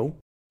low,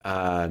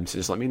 so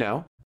just let me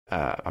know.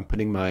 I'm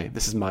putting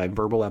this is my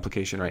verbal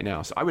application right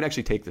now, so I would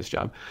actually take this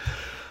job.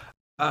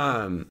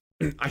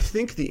 I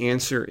think the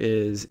answer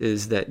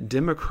is that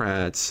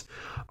Democrats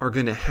are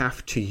going to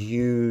have to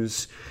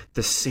use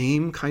the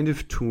same kind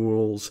of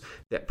tools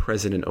that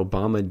President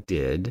Obama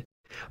did,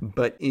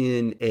 but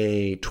in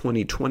a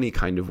 2020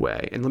 kind of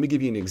way. And let me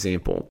give you an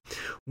example.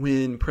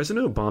 When now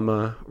President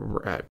Obama,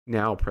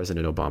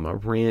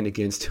 ran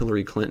against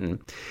Hillary Clinton,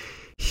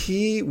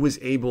 he was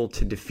able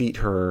to defeat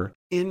her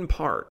in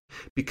part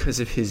because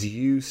of his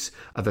use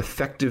of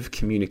effective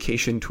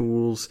communication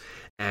tools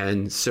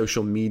and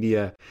social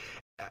media.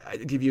 I'll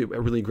give you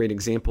a really great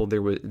example.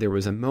 There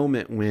was a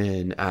moment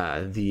when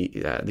the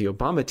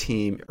Obama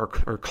team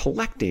are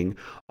collecting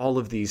all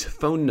of these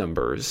phone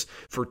numbers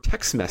for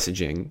text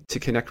messaging to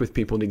connect with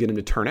people to get them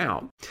to turn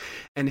out.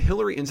 And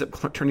Hillary ends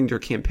up turning to her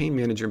campaign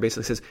manager and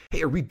basically says,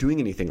 hey, are we doing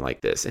anything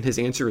like this? And his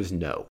answer is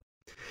no.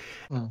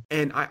 Mm.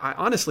 And I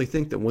honestly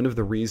think that one of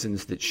the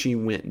reasons that she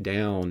went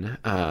down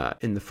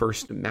in the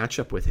first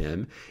matchup with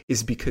him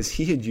is because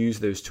he had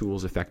used those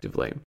tools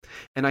effectively.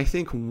 And I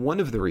think one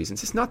of the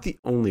reasons, it's not the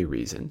only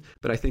reason,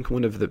 but I think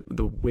one of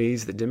the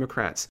ways that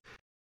Democrats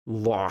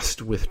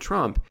lost with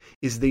Trump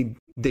is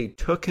they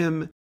took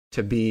him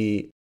to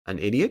be an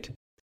idiot,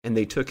 and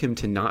they took him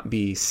to not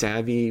be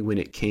savvy when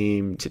it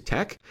came to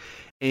tech.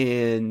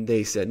 And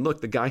they said,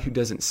 look, the guy who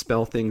doesn't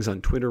spell things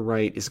on Twitter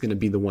right is going to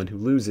be the one who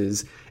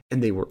loses.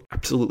 And they were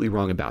absolutely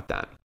wrong about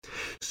that.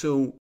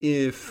 So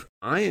if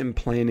I am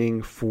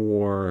planning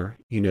for,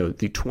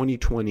 the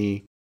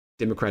 2020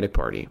 Democratic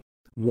Party,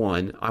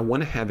 one, I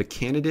want to have a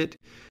candidate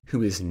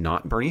who is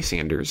not Bernie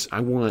Sanders. I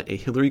want a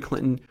Hillary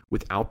Clinton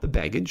without the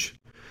baggage.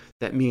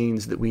 That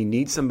means that we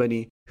need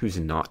somebody who's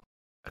not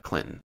a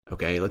Clinton.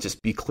 Okay, let's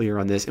just be clear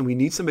on this. And we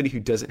need somebody who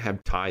doesn't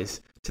have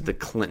ties to the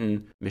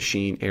Clinton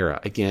machine era.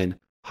 Again,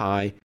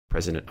 hi,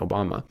 President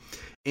Obama.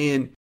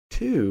 And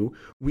two,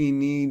 we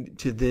need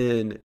to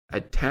then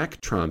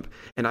attack Trump.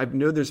 And I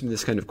know there's been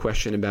this kind of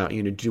question about,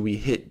 do we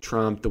hit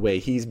Trump the way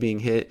he's being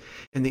hit?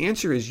 And the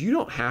answer is you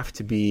don't have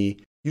to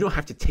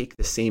take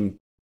the same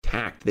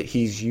tact that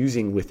he's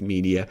using with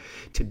media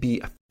to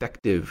be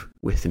effective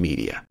with the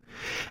media.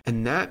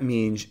 And that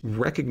means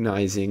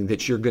recognizing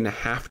that you're going to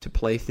have to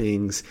play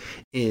things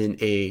in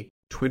a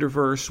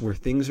Twitterverse where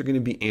things are going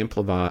to be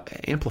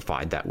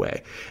amplified that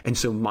way. And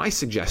so my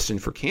suggestion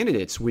for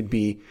candidates would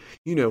be,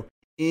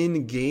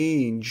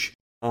 engage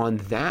on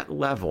that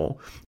level,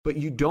 but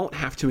you don't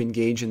have to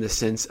engage in the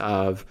sense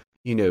of,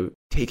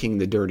 taking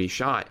the dirty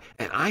shot.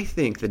 And I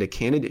think that a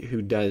candidate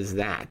who does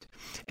that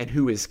and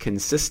who is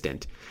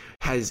consistent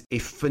has a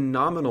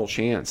phenomenal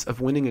chance of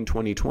winning in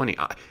 2020.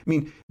 I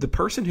mean, the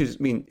person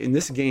in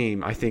this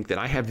game, I think that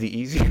I have the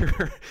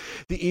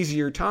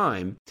easier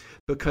time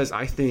because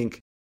I think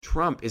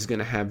Trump is going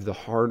to have the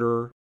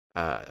harder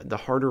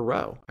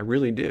row. I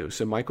really do.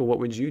 So, Michael, what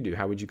would you do?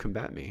 How would you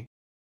combat me?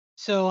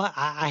 So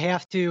I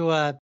have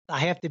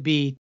to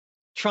be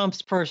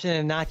Trump's person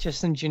and not just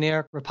some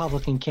generic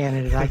Republican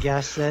candidate, I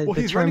guess. Well,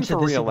 he's running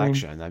for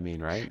re-election. I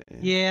mean, right?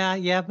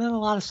 Yeah, but a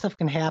lot of stuff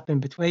can happen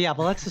between. Yeah,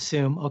 but let's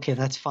assume. Okay,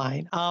 that's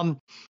fine.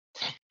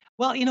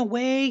 Well, in a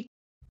way,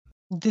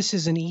 this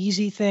is an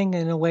easy thing.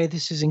 In a way,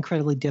 this is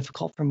incredibly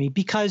difficult for me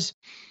because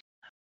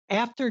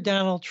after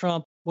Donald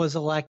Trump was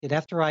elected,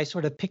 after I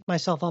sort of picked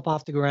myself up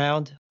off the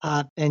ground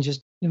and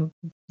just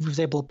was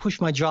able to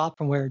push my jaw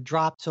from where it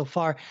dropped so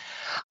far,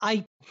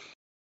 I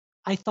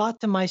thought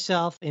to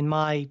myself in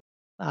my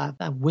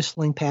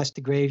whistling past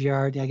the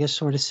graveyard, I guess,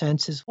 sort of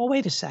sense is, well,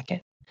 wait a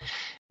second.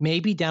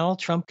 Maybe Donald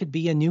Trump could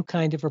be a new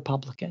kind of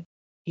Republican.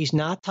 He's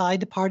not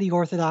tied to party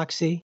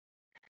orthodoxy.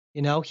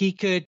 He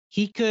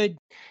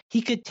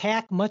could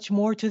tack much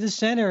more to the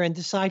center and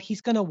decide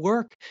he's going to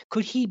work.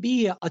 Could he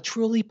be a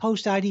truly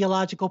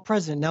post-ideological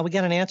president? Now, we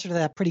got an answer to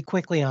that pretty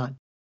quickly on,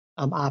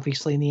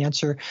 obviously, and the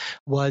answer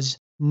was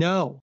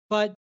no.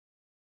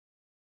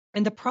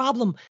 And the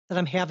problem that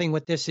I'm having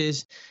with this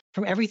is,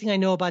 from everything I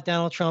know about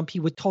Donald Trump, he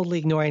would totally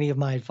ignore any of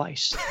my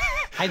advice.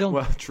 I don't.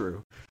 Well,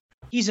 true.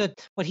 He's a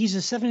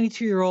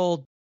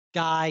 72-year-old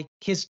guy.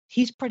 He's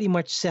pretty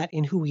much set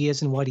in who he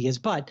is and what he is.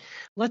 But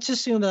let's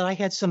assume that I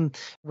had some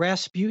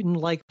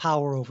Rasputin-like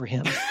power over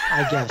him,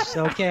 I guess.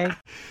 Okay,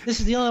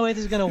 this is the only way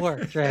this is going to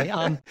work, Trey.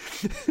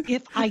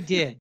 If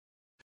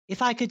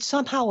I could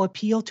somehow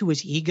appeal to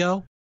his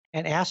ego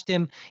and asked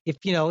him if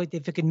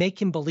it could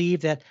make him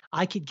believe that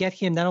I could get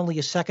him not only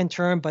a second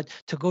term, but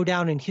to go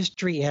down in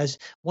history as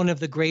one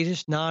of the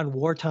greatest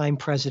non-wartime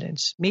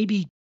presidents.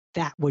 Maybe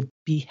that would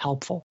be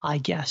helpful, I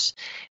guess.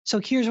 So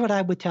here's what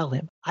I would tell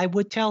him. I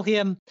would tell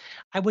him,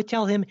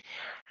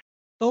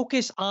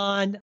 focus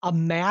on a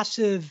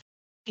massive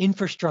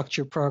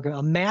infrastructure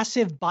program,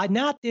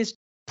 not this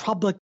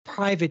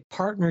public-private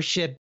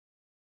partnership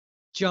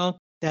junk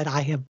that I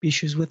have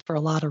issues with for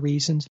a lot of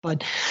reasons,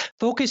 but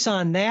focus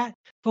on that,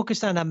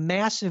 focus on a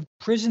massive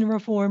prison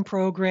reform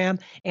program,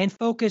 and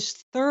focus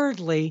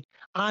thirdly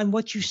on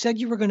what you said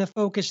you were going to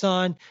focus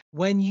on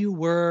when you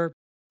were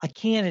a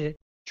candidate,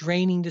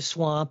 draining the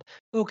swamp.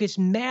 Focus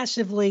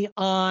massively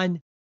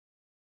on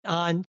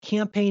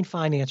campaign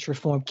finance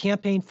reform,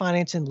 campaign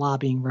finance and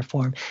lobbying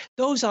reform.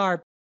 Those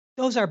are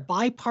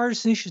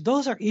bipartisan issues.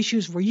 Those are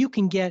issues where you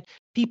can get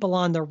people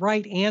on the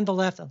right and the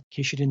left. In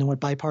case you didn't know what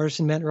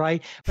bipartisan meant,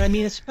 right? But I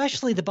mean,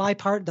 especially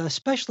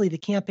especially the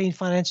campaign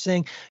finance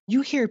thing.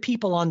 You hear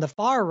people on the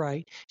far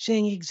right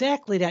saying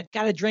exactly that.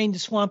 Got to drain the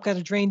swamp.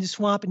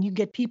 And you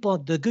get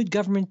the good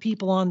government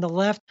people on the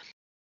left.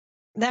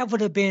 That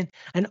would have been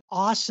an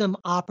awesome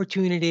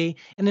opportunity,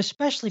 and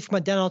especially from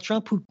a Donald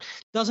Trump who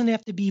doesn't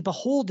have to be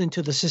beholden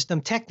to the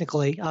system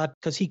technically,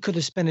 because he could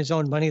have spent his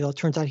own money, though it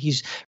turns out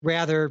he's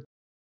rather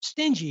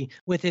stingy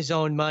with his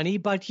own money,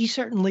 but he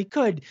certainly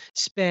could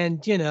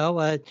spend,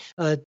 $1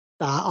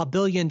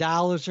 billion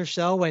or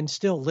so and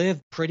still live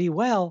pretty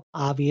well,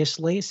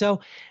 obviously. So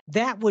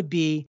that would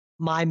be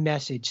my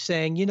message,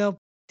 saying,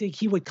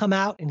 he would come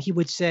out and he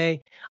would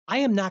say, I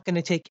am not going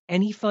to take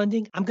any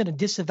funding. I'm going to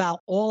disavow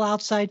all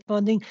outside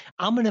funding.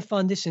 I'm going to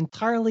fund this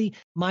entirely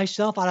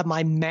myself out of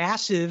my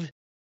massive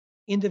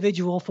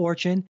individual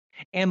fortune.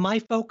 And my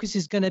focus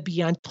is going to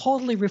be on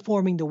totally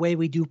reforming the way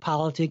we do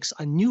politics,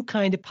 a new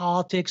kind of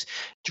politics,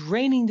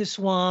 draining the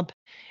swamp,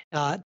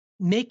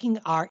 making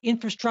our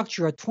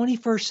infrastructure a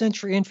 21st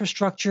century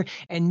infrastructure,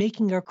 and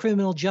making our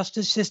criminal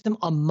justice system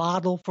a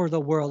model for the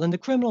world. And the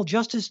criminal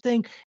justice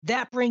thing,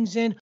 that brings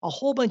in a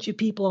whole bunch of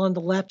people on the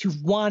left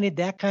who've wanted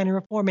that kind of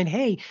reform. And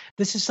hey,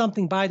 this is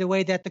something, by the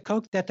way, that the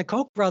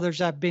Koch brothers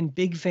have been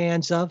big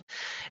fans of.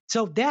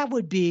 So that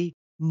would be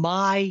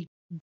my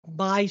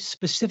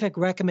specific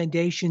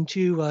recommendation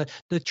to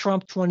the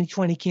Trump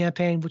 2020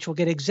 campaign, which will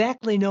get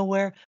exactly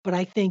nowhere, but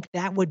I think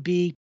that would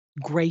be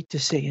great to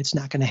see. It's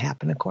not going to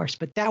happen, of course,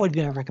 but that would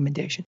be our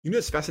recommendation. You know,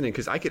 it's fascinating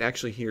because I could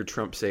actually hear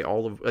Trump say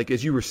all of, like,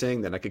 as you were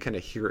saying that, I could kind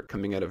of hear it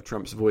coming out of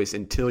Trump's voice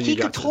until you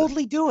got to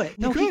totally do it.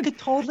 No, he could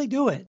totally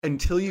do it.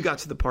 Until you got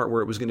to the part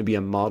where it was going to be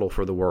a model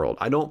for the world.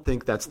 I don't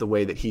think that's the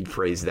way that he'd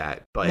phrase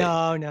that. But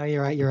no,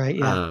 you're right.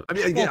 Yeah. I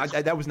mean, again,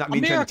 that was not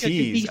me trying to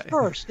tease. America could be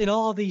first in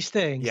all these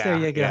things. Yeah, there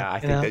you go. Yeah, I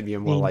think that'd be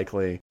more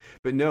likely.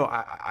 But no,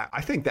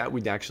 I think that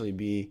would actually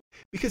be,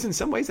 because in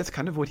some ways that's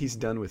kind of what he's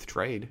done with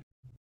trade.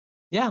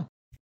 Yeah.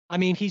 I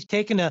mean, he's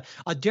taken a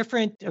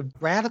different,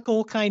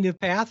 radical kind of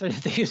path. I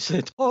think it's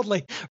a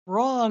totally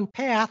wrong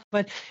path.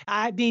 But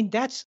I mean,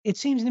 it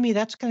seems to me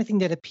that's the kind of thing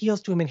that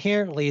appeals to him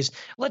inherently is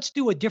let's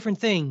do a different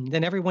thing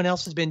than everyone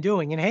else has been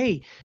doing. And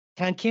hey,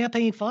 on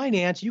campaign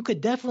finance, you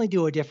could definitely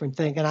do a different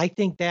thing. And I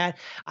think that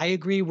I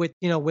agree with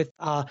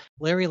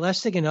Larry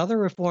Lessig and other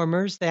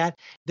reformers that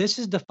this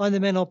is the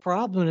fundamental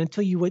problem.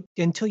 And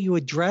until you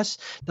address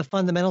the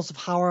fundamentals of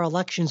how our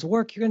elections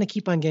work, you're going to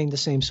keep on getting the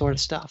same sort of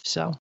stuff.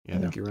 So yeah, I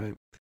think you're right.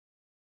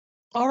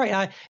 All right.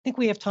 I think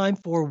we have time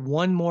for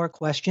one more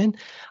question.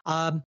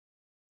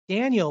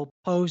 Daniel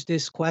posed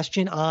this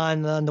question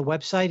on the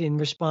website in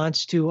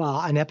response to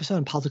an episode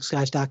on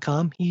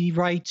politicsguys.com. He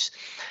writes,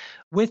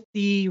 with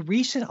the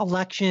recent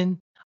election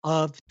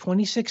of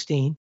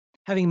 2016,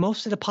 having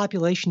most of the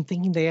population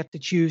thinking they have to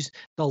choose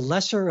the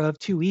lesser of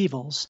two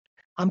evils,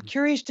 I'm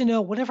curious to know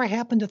whatever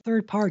happened to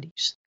third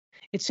parties.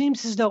 It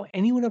seems as though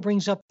anyone who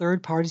brings up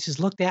third parties is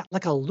looked at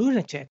like a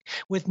lunatic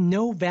with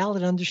no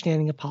valid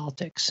understanding of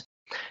politics.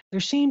 There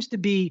seems to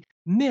be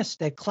myths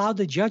that cloud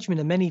the judgment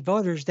of many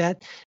voters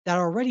that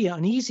are already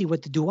uneasy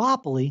with the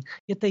duopoly,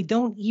 yet they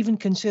don't even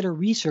consider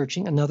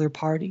researching another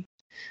party.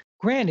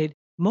 Granted,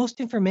 most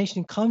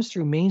information comes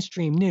through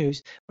mainstream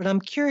news, but I'm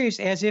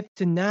curious as if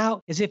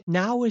now is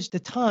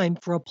the time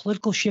for a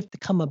political shift to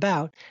come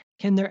about.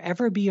 Can there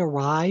ever be a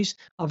rise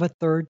of a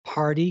third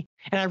party?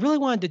 And I really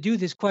wanted to do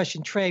this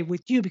question, Trey,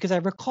 with you because I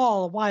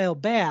recall a while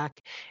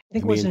back, I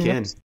think it was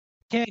in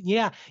Ken,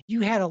 yeah, you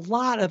had a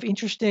lot of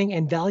interesting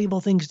and valuable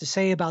things to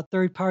say about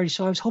third parties.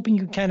 So I was hoping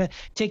you could kind of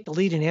take the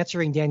lead in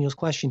answering Daniel's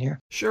question here.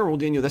 Sure. Well,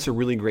 Daniel, that's a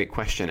really great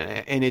question.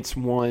 And it's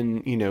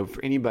one,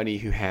 for anybody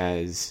who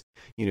has,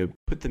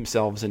 put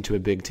themselves into a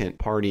big tent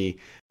party,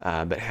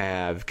 but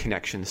have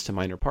connections to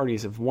minor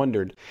parties have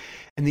wondered.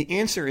 And the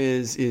answer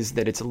is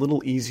that it's a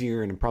little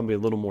easier and probably a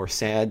little more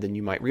sad than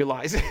you might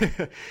realize.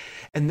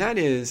 And that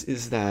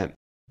is that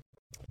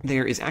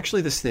there is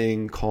actually this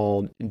thing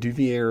called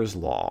Duvier's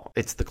law.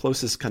 It's the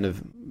closest kind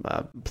of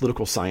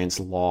political science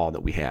law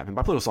that we have. And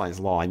by political science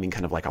law, I mean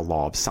kind of like a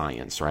law of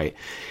science, right?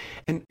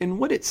 And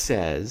what it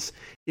says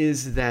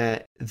is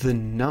that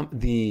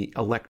the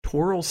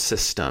electoral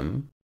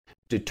system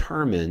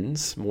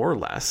determines, more or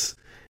less,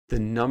 the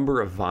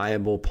number of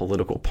viable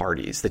political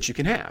parties that you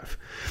can have.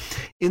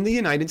 In the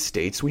United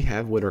States, we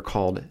have what are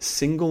called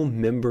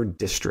single-member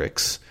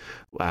districts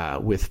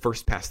with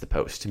first past the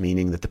post,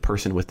 meaning that the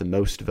person with the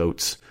most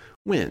votes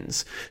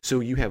wins. So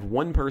you have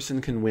one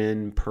person can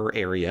win per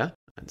area,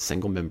 a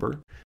single member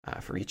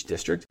for each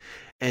district.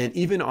 And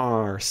even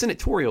our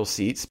senatorial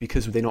seats,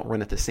 because they don't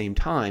run at the same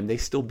time, they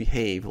still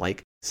behave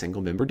like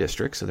single-member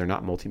districts, so they're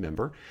not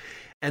multi-member.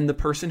 And the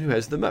person who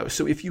has the most.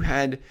 So if you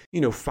had,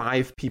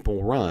 5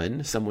 people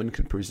run, someone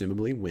could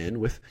presumably win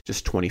with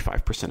just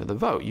 25% of the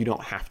vote. You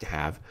don't have to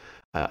have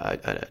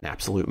an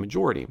absolute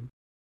majority.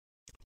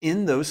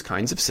 In those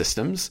kinds of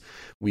systems,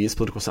 we as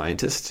political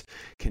scientists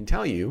can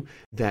tell you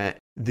that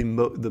the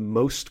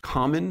most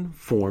common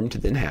form to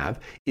then have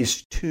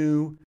is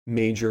 2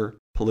 major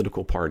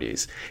political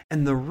parties.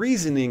 And the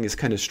reasoning is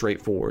kind of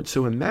straightforward.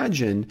 So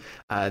imagine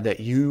that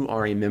you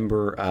are a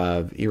member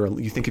of,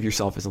 you think of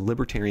yourself as a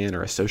libertarian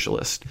or a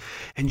socialist,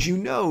 and you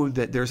know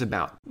that there's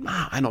about,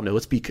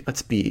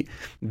 let's be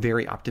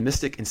very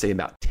optimistic and say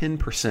about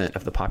 10%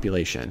 of the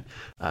population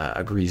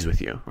agrees with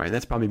you, right?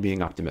 That's probably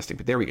being optimistic,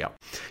 but there we go.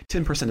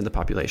 10% of the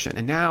population.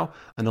 And now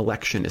an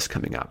election is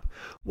coming up.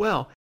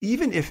 Well,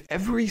 even if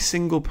every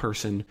single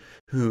person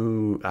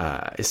who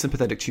is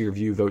sympathetic to your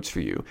view votes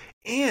for you,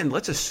 and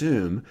let's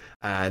assume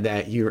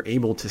that you're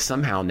able to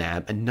somehow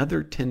nab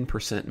another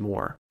 10%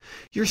 more,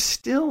 you're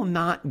still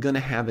not going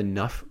to have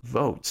enough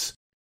votes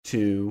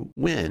to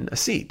win a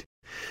seat.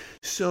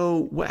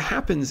 So what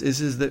happens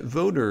is that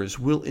voters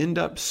will end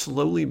up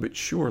slowly but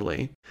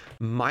surely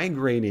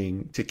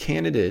migrating to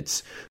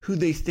candidates who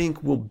they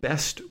think will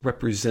best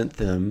represent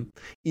them,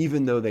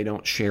 even though they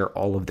don't share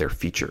all of their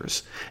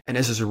features. And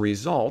as a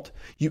result,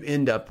 you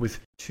end up with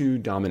two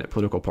dominant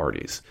political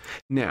parties.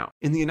 Now,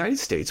 in the United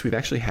States, we've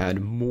actually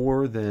had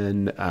more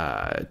than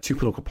two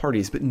political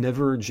parties, but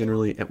never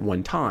generally at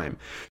one time.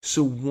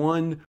 So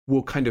one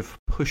will kind of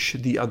push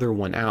the other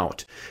one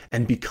out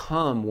and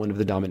become one of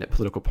the dominant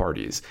political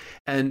parties.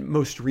 And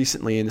most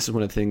recently, and this is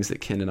one of the things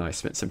that Ken and I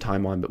spent some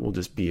time on, but we'll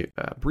just be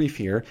brief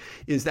here,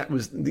 is that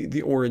was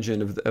the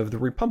origin of the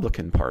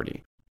Republican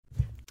Party.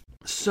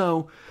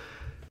 So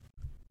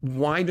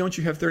why don't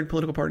you have third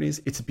political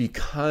parties? It's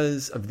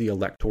because of the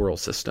electoral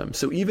system.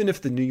 So even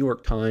if the New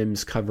York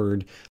Times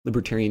covered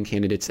libertarian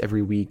candidates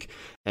every week,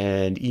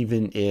 and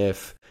even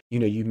if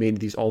you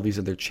made all these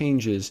other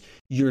changes,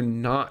 you're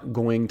not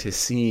going to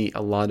see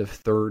a lot of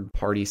third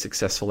party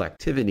successful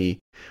activity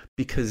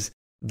because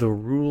the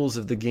rules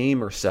of the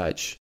game are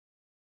such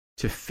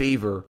to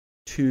favor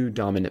two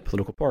dominant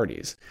political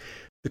parties.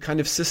 The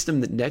kind of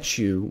system that nets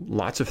you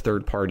lots of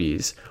third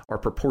parties are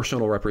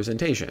proportional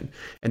representation.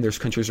 And there's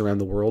countries around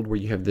the world where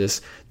you have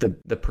this, the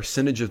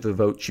percentage of the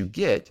vote you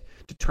get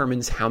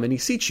determines how many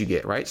seats you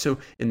get, right? So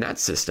in that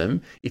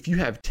system, if you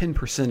have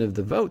 10% of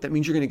the vote, that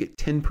means you're going to get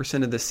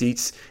 10% of the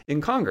seats in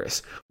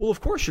Congress. Well,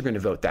 of course you're going to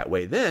vote that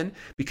way then,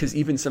 because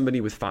even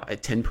somebody with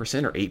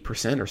 10% or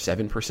 8% or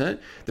 7%,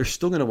 they're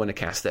still going to want to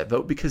cast that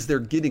vote because they're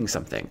getting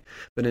something.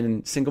 But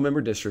in single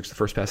member districts, the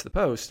first past the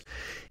post,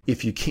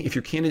 if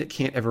your candidate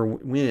can't ever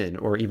win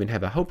or even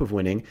have a hope of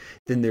winning,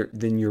 then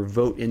your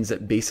vote ends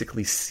up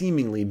basically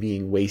seemingly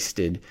being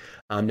wasted.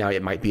 Now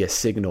it might be a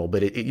signal,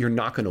 but you're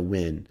not going to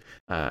win.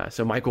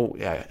 So Michael,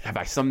 have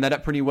I summed that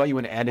up pretty well? You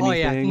want to add anything? Oh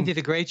yeah, I think you did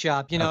a great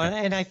job. Okay.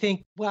 And I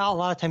think, well, a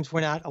lot of times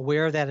we're not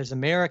aware of that as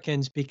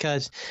Americans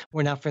because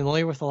we're not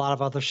familiar with a lot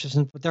of other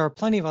systems, but there are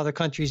plenty of other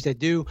countries that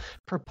do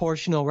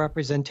proportional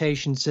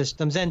representation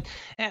systems. And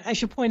I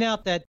should point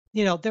out that,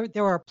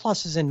 there are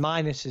pluses and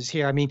minuses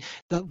here. I mean,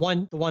 the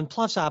one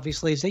plus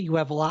obviously is that you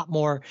have a lot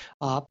more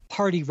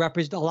parties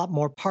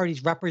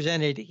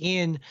represented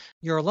in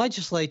your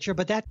legislature,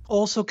 but that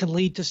also can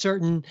lead to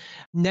certain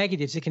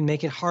negatives. It can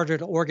make it harder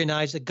to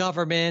organize the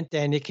government,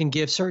 and it can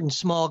give certain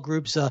small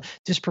groups a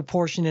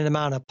disproportionate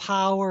amount of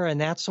power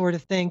and that sort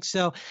of thing.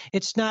 So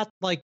it's not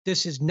like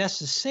this is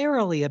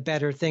necessarily a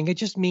better thing. It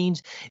just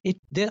means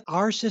that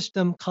our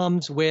system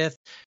comes with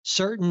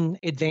certain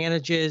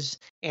advantages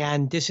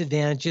and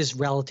disadvantages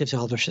relative to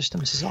other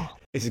systems is all.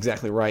 It's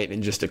exactly right.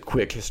 And just a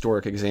quick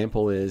historic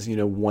example is,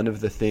 one of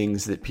the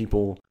things that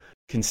people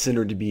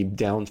considered to be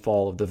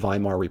downfall of the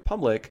Weimar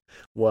Republic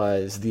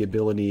was the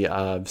ability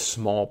of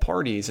small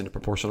parties and a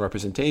proportional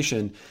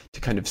representation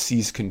to kind of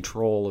seize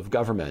control of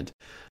government.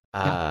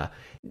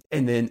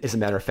 And then, as a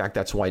matter of fact,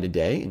 that's why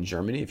today in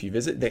Germany, if you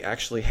visit, they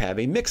actually have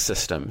a mixed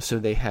system. So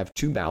they have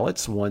two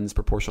ballots, one's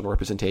proportional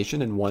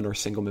representation and one are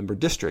single member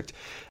district.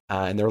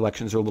 And their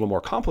elections are a little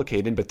more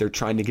complicated, but they're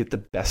trying to get the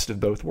best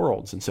of both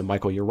worlds. And so,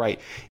 Michael, you're right.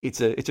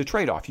 It's a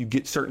trade-off. You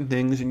get certain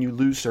things and you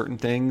lose certain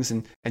things.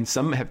 And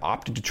some have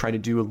opted to try to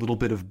do a little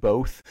bit of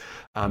both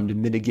to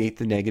mitigate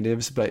the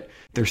negatives, but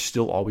there's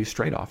still always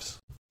trade-offs.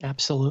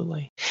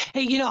 Absolutely.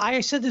 Hey, I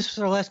said this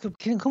was our last.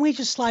 Can we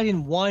just slide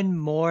in one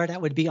more?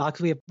 That would be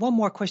awesome. We have one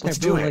more question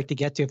I'd really like to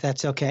get to, if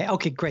that's okay.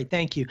 Okay, great.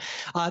 Thank you.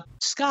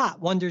 Scott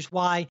wonders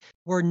why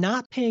we're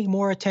not paying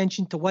more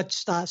attention to what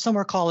some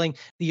are calling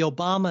the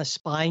Obama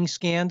spying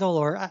scandal,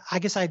 or I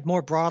guess I'd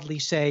more broadly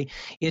say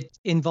it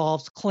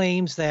involves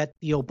claims that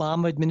the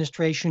Obama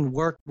administration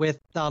worked with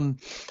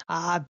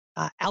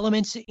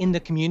elements in the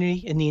community,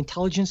 in the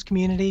intelligence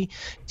community,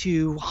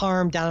 to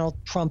harm Donald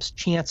Trump's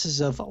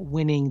chances of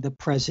winning the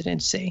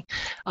presidency.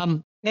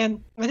 And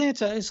I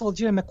think it's a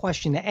legitimate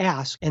question to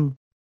ask. And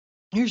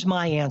here's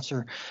my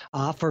answer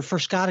for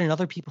Scott and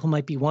other people who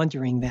might be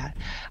wondering that.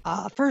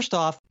 First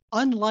off,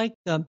 unlike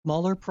the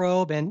Mueller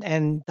probe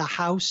and the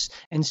House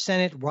and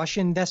Senate Russia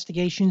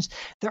investigations,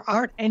 there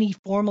aren't any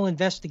formal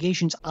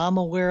investigations I'm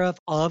aware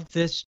of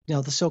this,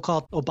 the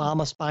so-called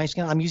Obama spying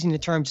scandal. I'm using the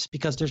term just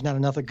because there's not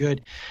another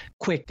good,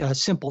 quick,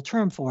 simple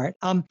term for it.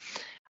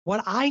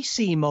 What I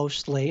see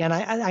mostly, and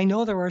I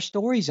know there are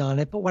stories on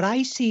it, but what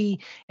I see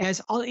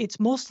as it's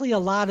mostly a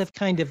lot of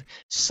kind of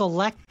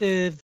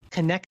selective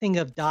connecting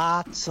of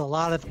dots, a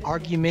lot of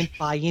argument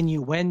by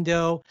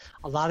innuendo,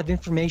 a lot of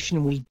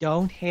information we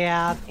don't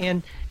have.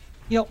 And,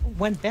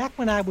 when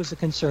I was a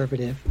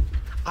conservative,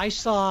 I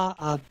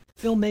saw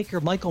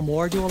filmmaker Michael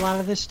Moore do a lot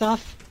of this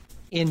stuff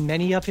in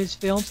many of his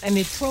films, and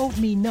it drove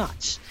me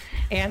nuts.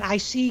 And I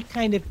see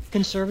kind of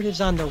conservatives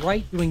on the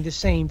right doing the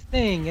same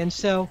thing. And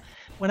so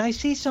when I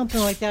see something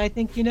like that, I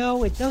think, it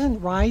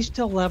doesn't rise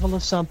to a level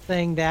of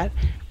something that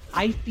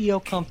I feel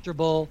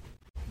comfortable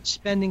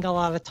spending a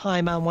lot of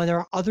time on, when there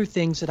are other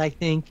things that I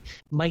think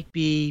might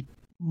be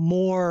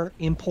more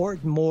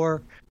important,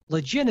 more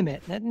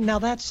legitimate. Now,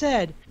 that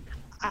said,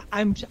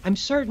 I'm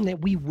certain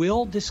that we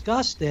will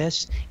discuss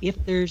this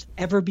if there's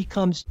ever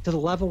becomes to the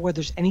level where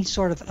there's any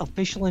sort of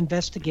official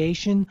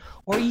investigation,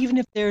 or even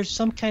if there's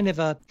some kind of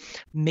a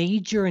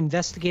major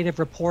investigative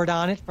report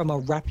on it from a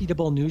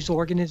reputable news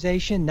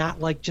organization, not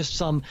like just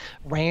some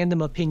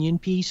random opinion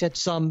piece at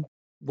some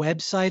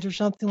website or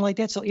something like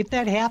that. So if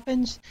that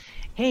happens,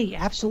 hey,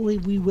 absolutely,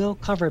 we will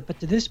cover it. But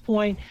to this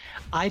point,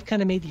 I've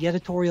kind of made the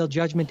editorial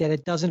judgment that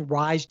it doesn't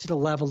rise to the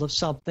level of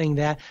something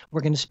that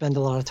we're going to spend a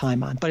lot of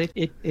time on. But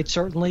it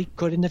certainly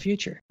could in the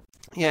future.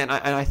 Yeah, and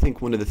I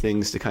think one of the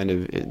things to kind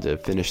of to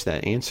finish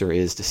that answer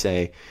is to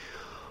say,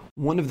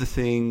 one of the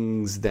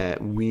things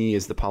that we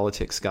as the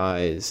politics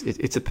guys,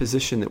 it's a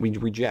position that we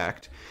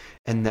reject,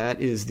 and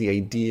that is the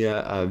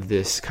idea of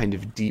this kind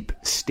of deep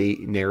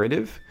state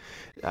narrative.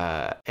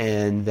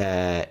 And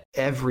that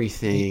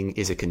everything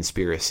is a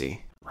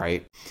conspiracy,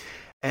 right?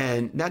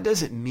 And that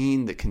doesn't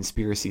mean that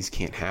conspiracies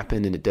can't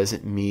happen, and it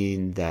doesn't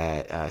mean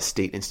that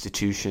state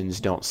institutions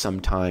don't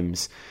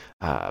sometimes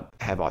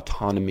have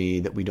autonomy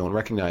that we don't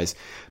recognize.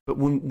 But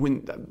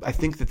when I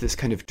think that this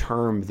kind of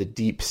term, the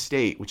deep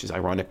state, which is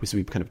ironic because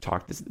we've kind of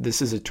talked,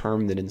 this is a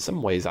term that in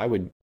some ways I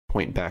would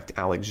point back to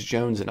Alex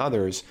Jones and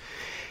others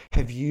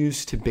have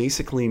used to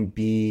basically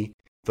be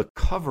the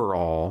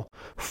coverall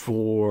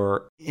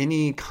for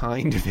any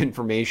kind of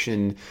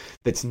information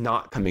that's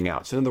not coming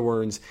out. So in other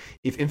words,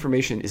 if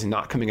information is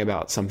not coming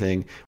about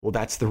something, well,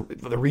 that's the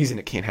reason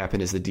it can't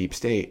happen is the deep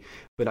state.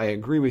 But I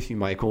agree with you,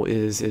 Michael,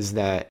 is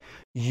that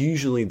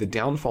usually the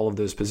downfall of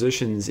those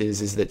positions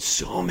is that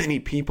so many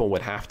people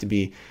would have to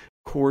be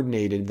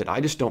coordinated that I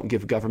just don't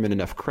give government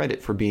enough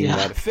credit for being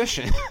that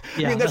efficient.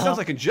 I mean, that sounds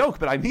like a joke,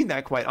 but I mean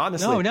that quite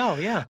honestly. No,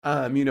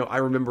 I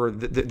remember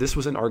this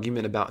was an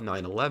argument about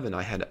 9/11.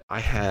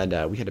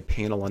 We had a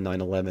panel on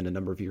 9/11 a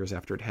number of years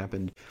after it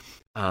happened,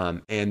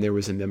 and there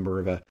was a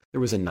member of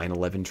there was a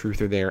 9/11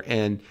 truther there,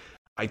 and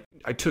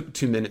I took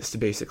 2 minutes to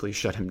basically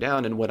shut him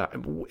down,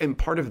 and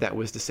part of that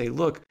was to say,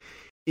 look,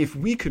 if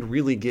we could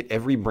really get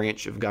every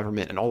branch of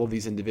government and all of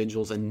these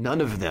individuals and none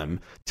of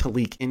them to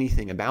leak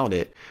anything about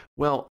it,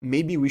 well,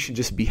 maybe we should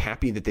just be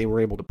happy that they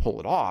were able to pull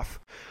it off,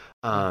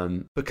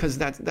 because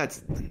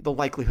that's the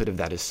likelihood of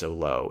that is so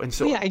low. And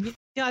so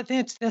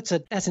that's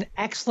an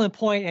excellent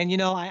point.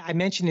 And I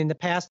mentioned in the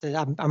past that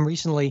I'm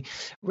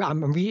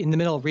in the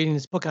middle of reading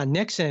this book on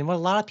Nixon. And what a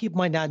lot of people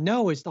might not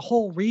know is the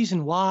whole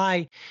reason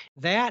why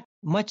that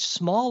much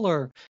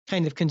smaller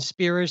kind of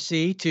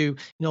conspiracy to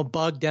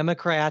bug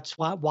Democrats,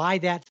 why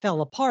that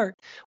fell apart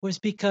was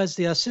because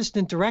the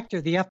assistant director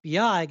of the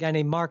FBI, a guy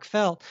named Mark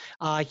Felt,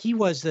 he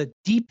was the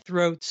deep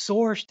throat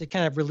source that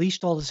kind of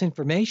released all this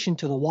information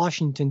to the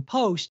Washington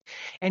Post,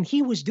 and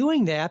he was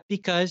doing that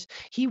because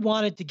he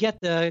wanted to get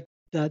the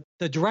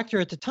director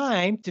at the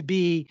time to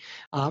be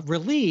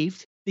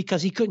relieved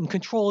because he couldn't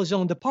control his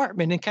own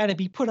department and kind of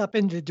be put up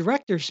into the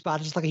director's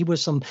spot. It's like he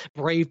was some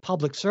brave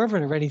public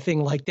servant or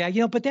anything like that,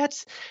 but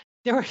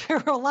there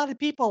are a lot of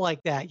people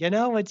like that,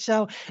 and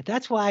so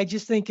that's why I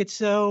just think it's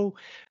so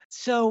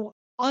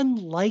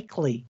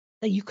unlikely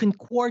that you can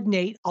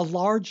coordinate a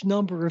large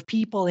number of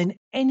people in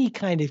any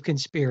kind of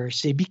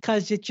conspiracy,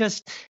 because it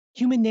just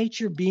human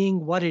nature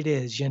being what it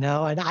is, and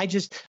I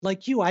just,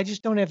 like you, I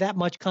just don't have that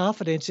much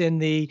confidence in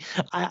the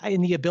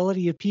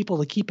ability of people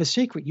to keep a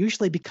secret,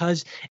 usually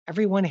because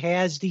everyone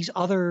has these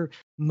other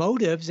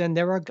motives, and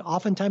there are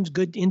oftentimes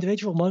good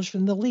individual motives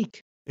from the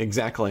leak.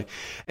 Exactly.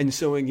 And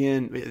so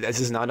again, this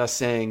is not us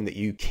saying that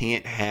you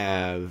can't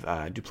have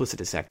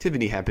duplicitous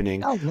activity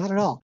happening. No, not at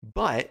all.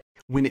 But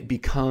when it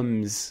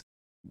becomes,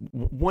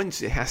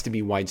 once it has to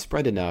be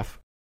widespread enough,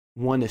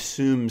 one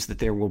assumes that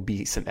there will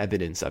be some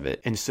evidence of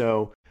it. And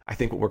so I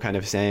think what we're kind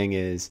of saying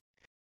is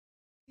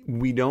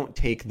we don't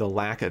take the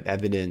lack of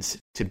evidence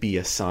to be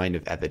a sign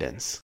of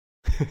evidence.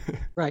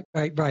 Right.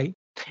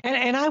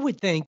 And I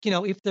would think,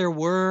 if there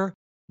were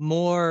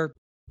more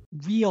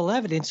real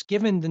evidence,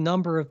 given the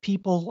number of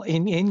people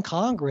in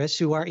Congress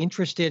who are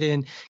interested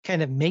in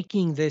kind of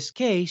making this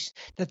case,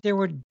 that there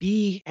would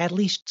be at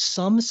least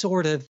some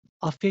sort of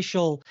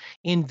official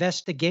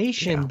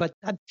investigation. Yeah. But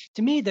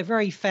to me, the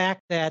very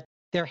fact that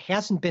there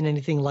hasn't been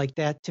anything like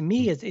that, to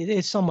me,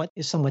 is somewhat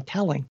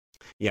telling.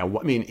 Yeah,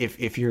 well, I mean,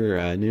 if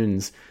you're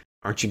Nunes,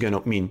 aren't you going to?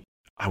 I mean,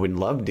 I would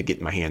love to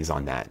get my hands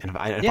on that. And if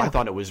I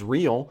thought it was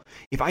real,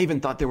 if I even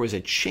thought there was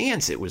a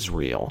chance it was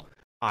real,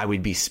 I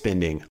would be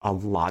spending a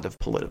lot of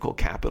political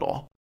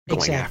capital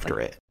going after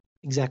it.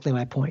 Exactly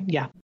my point.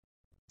 Yeah.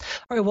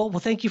 All right. Well,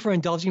 thank you for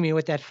indulging me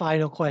with that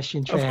final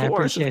question, Trey. Of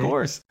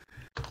course.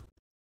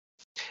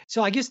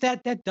 So I guess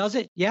that does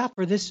it. Yeah,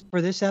 for this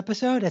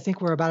episode, I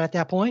think we're about at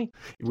that point.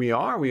 We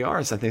are.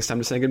 So I think it's time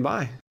to say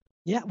goodbye.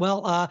 Yeah.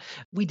 Well,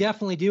 we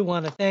definitely do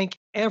want to thank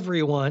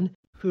everyone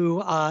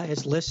who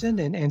has listened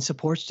and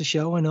supports the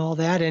show and all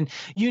that. And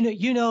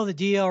you know the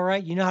deal,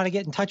 right? You know how to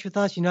get in touch with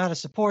us. You know how to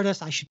support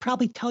us. I should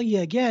probably tell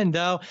you again,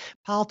 though,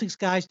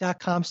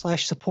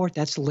 politicsguys.com/support.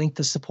 That's the link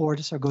to support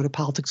us, or go to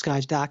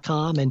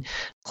politicsguys.com and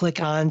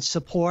click on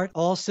support.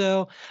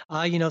 Also,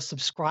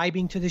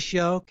 subscribing to the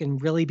show can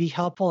really be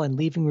helpful, and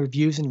leaving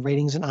reviews and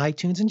ratings in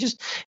iTunes and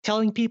just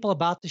telling people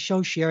about the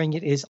show, sharing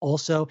it is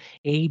also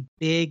a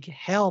big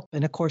help.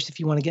 And of course, if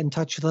you want to get in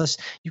touch with us,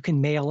 you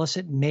can mail us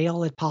at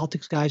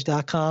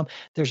mail@politicsguys.com.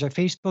 There's our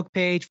Facebook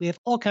page. We have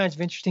all kinds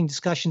of interesting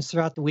discussions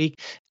throughout the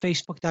week,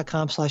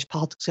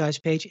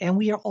 facebook.com/politicsguys page. And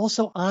we are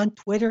also on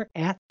Twitter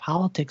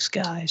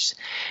 @politicsguys.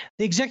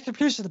 The executive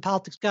producer of the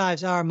Politics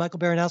Guys are Michael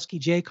Baranowski,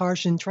 Jay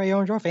Carson, Trey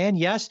Orndorff, and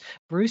yes,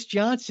 Bruce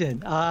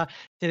Johnson.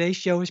 Today's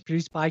show is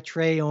produced by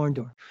Trey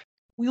Orndorff.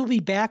 We will be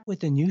back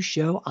with a new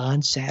show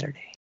on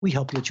Saturday. We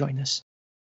hope you'll join us.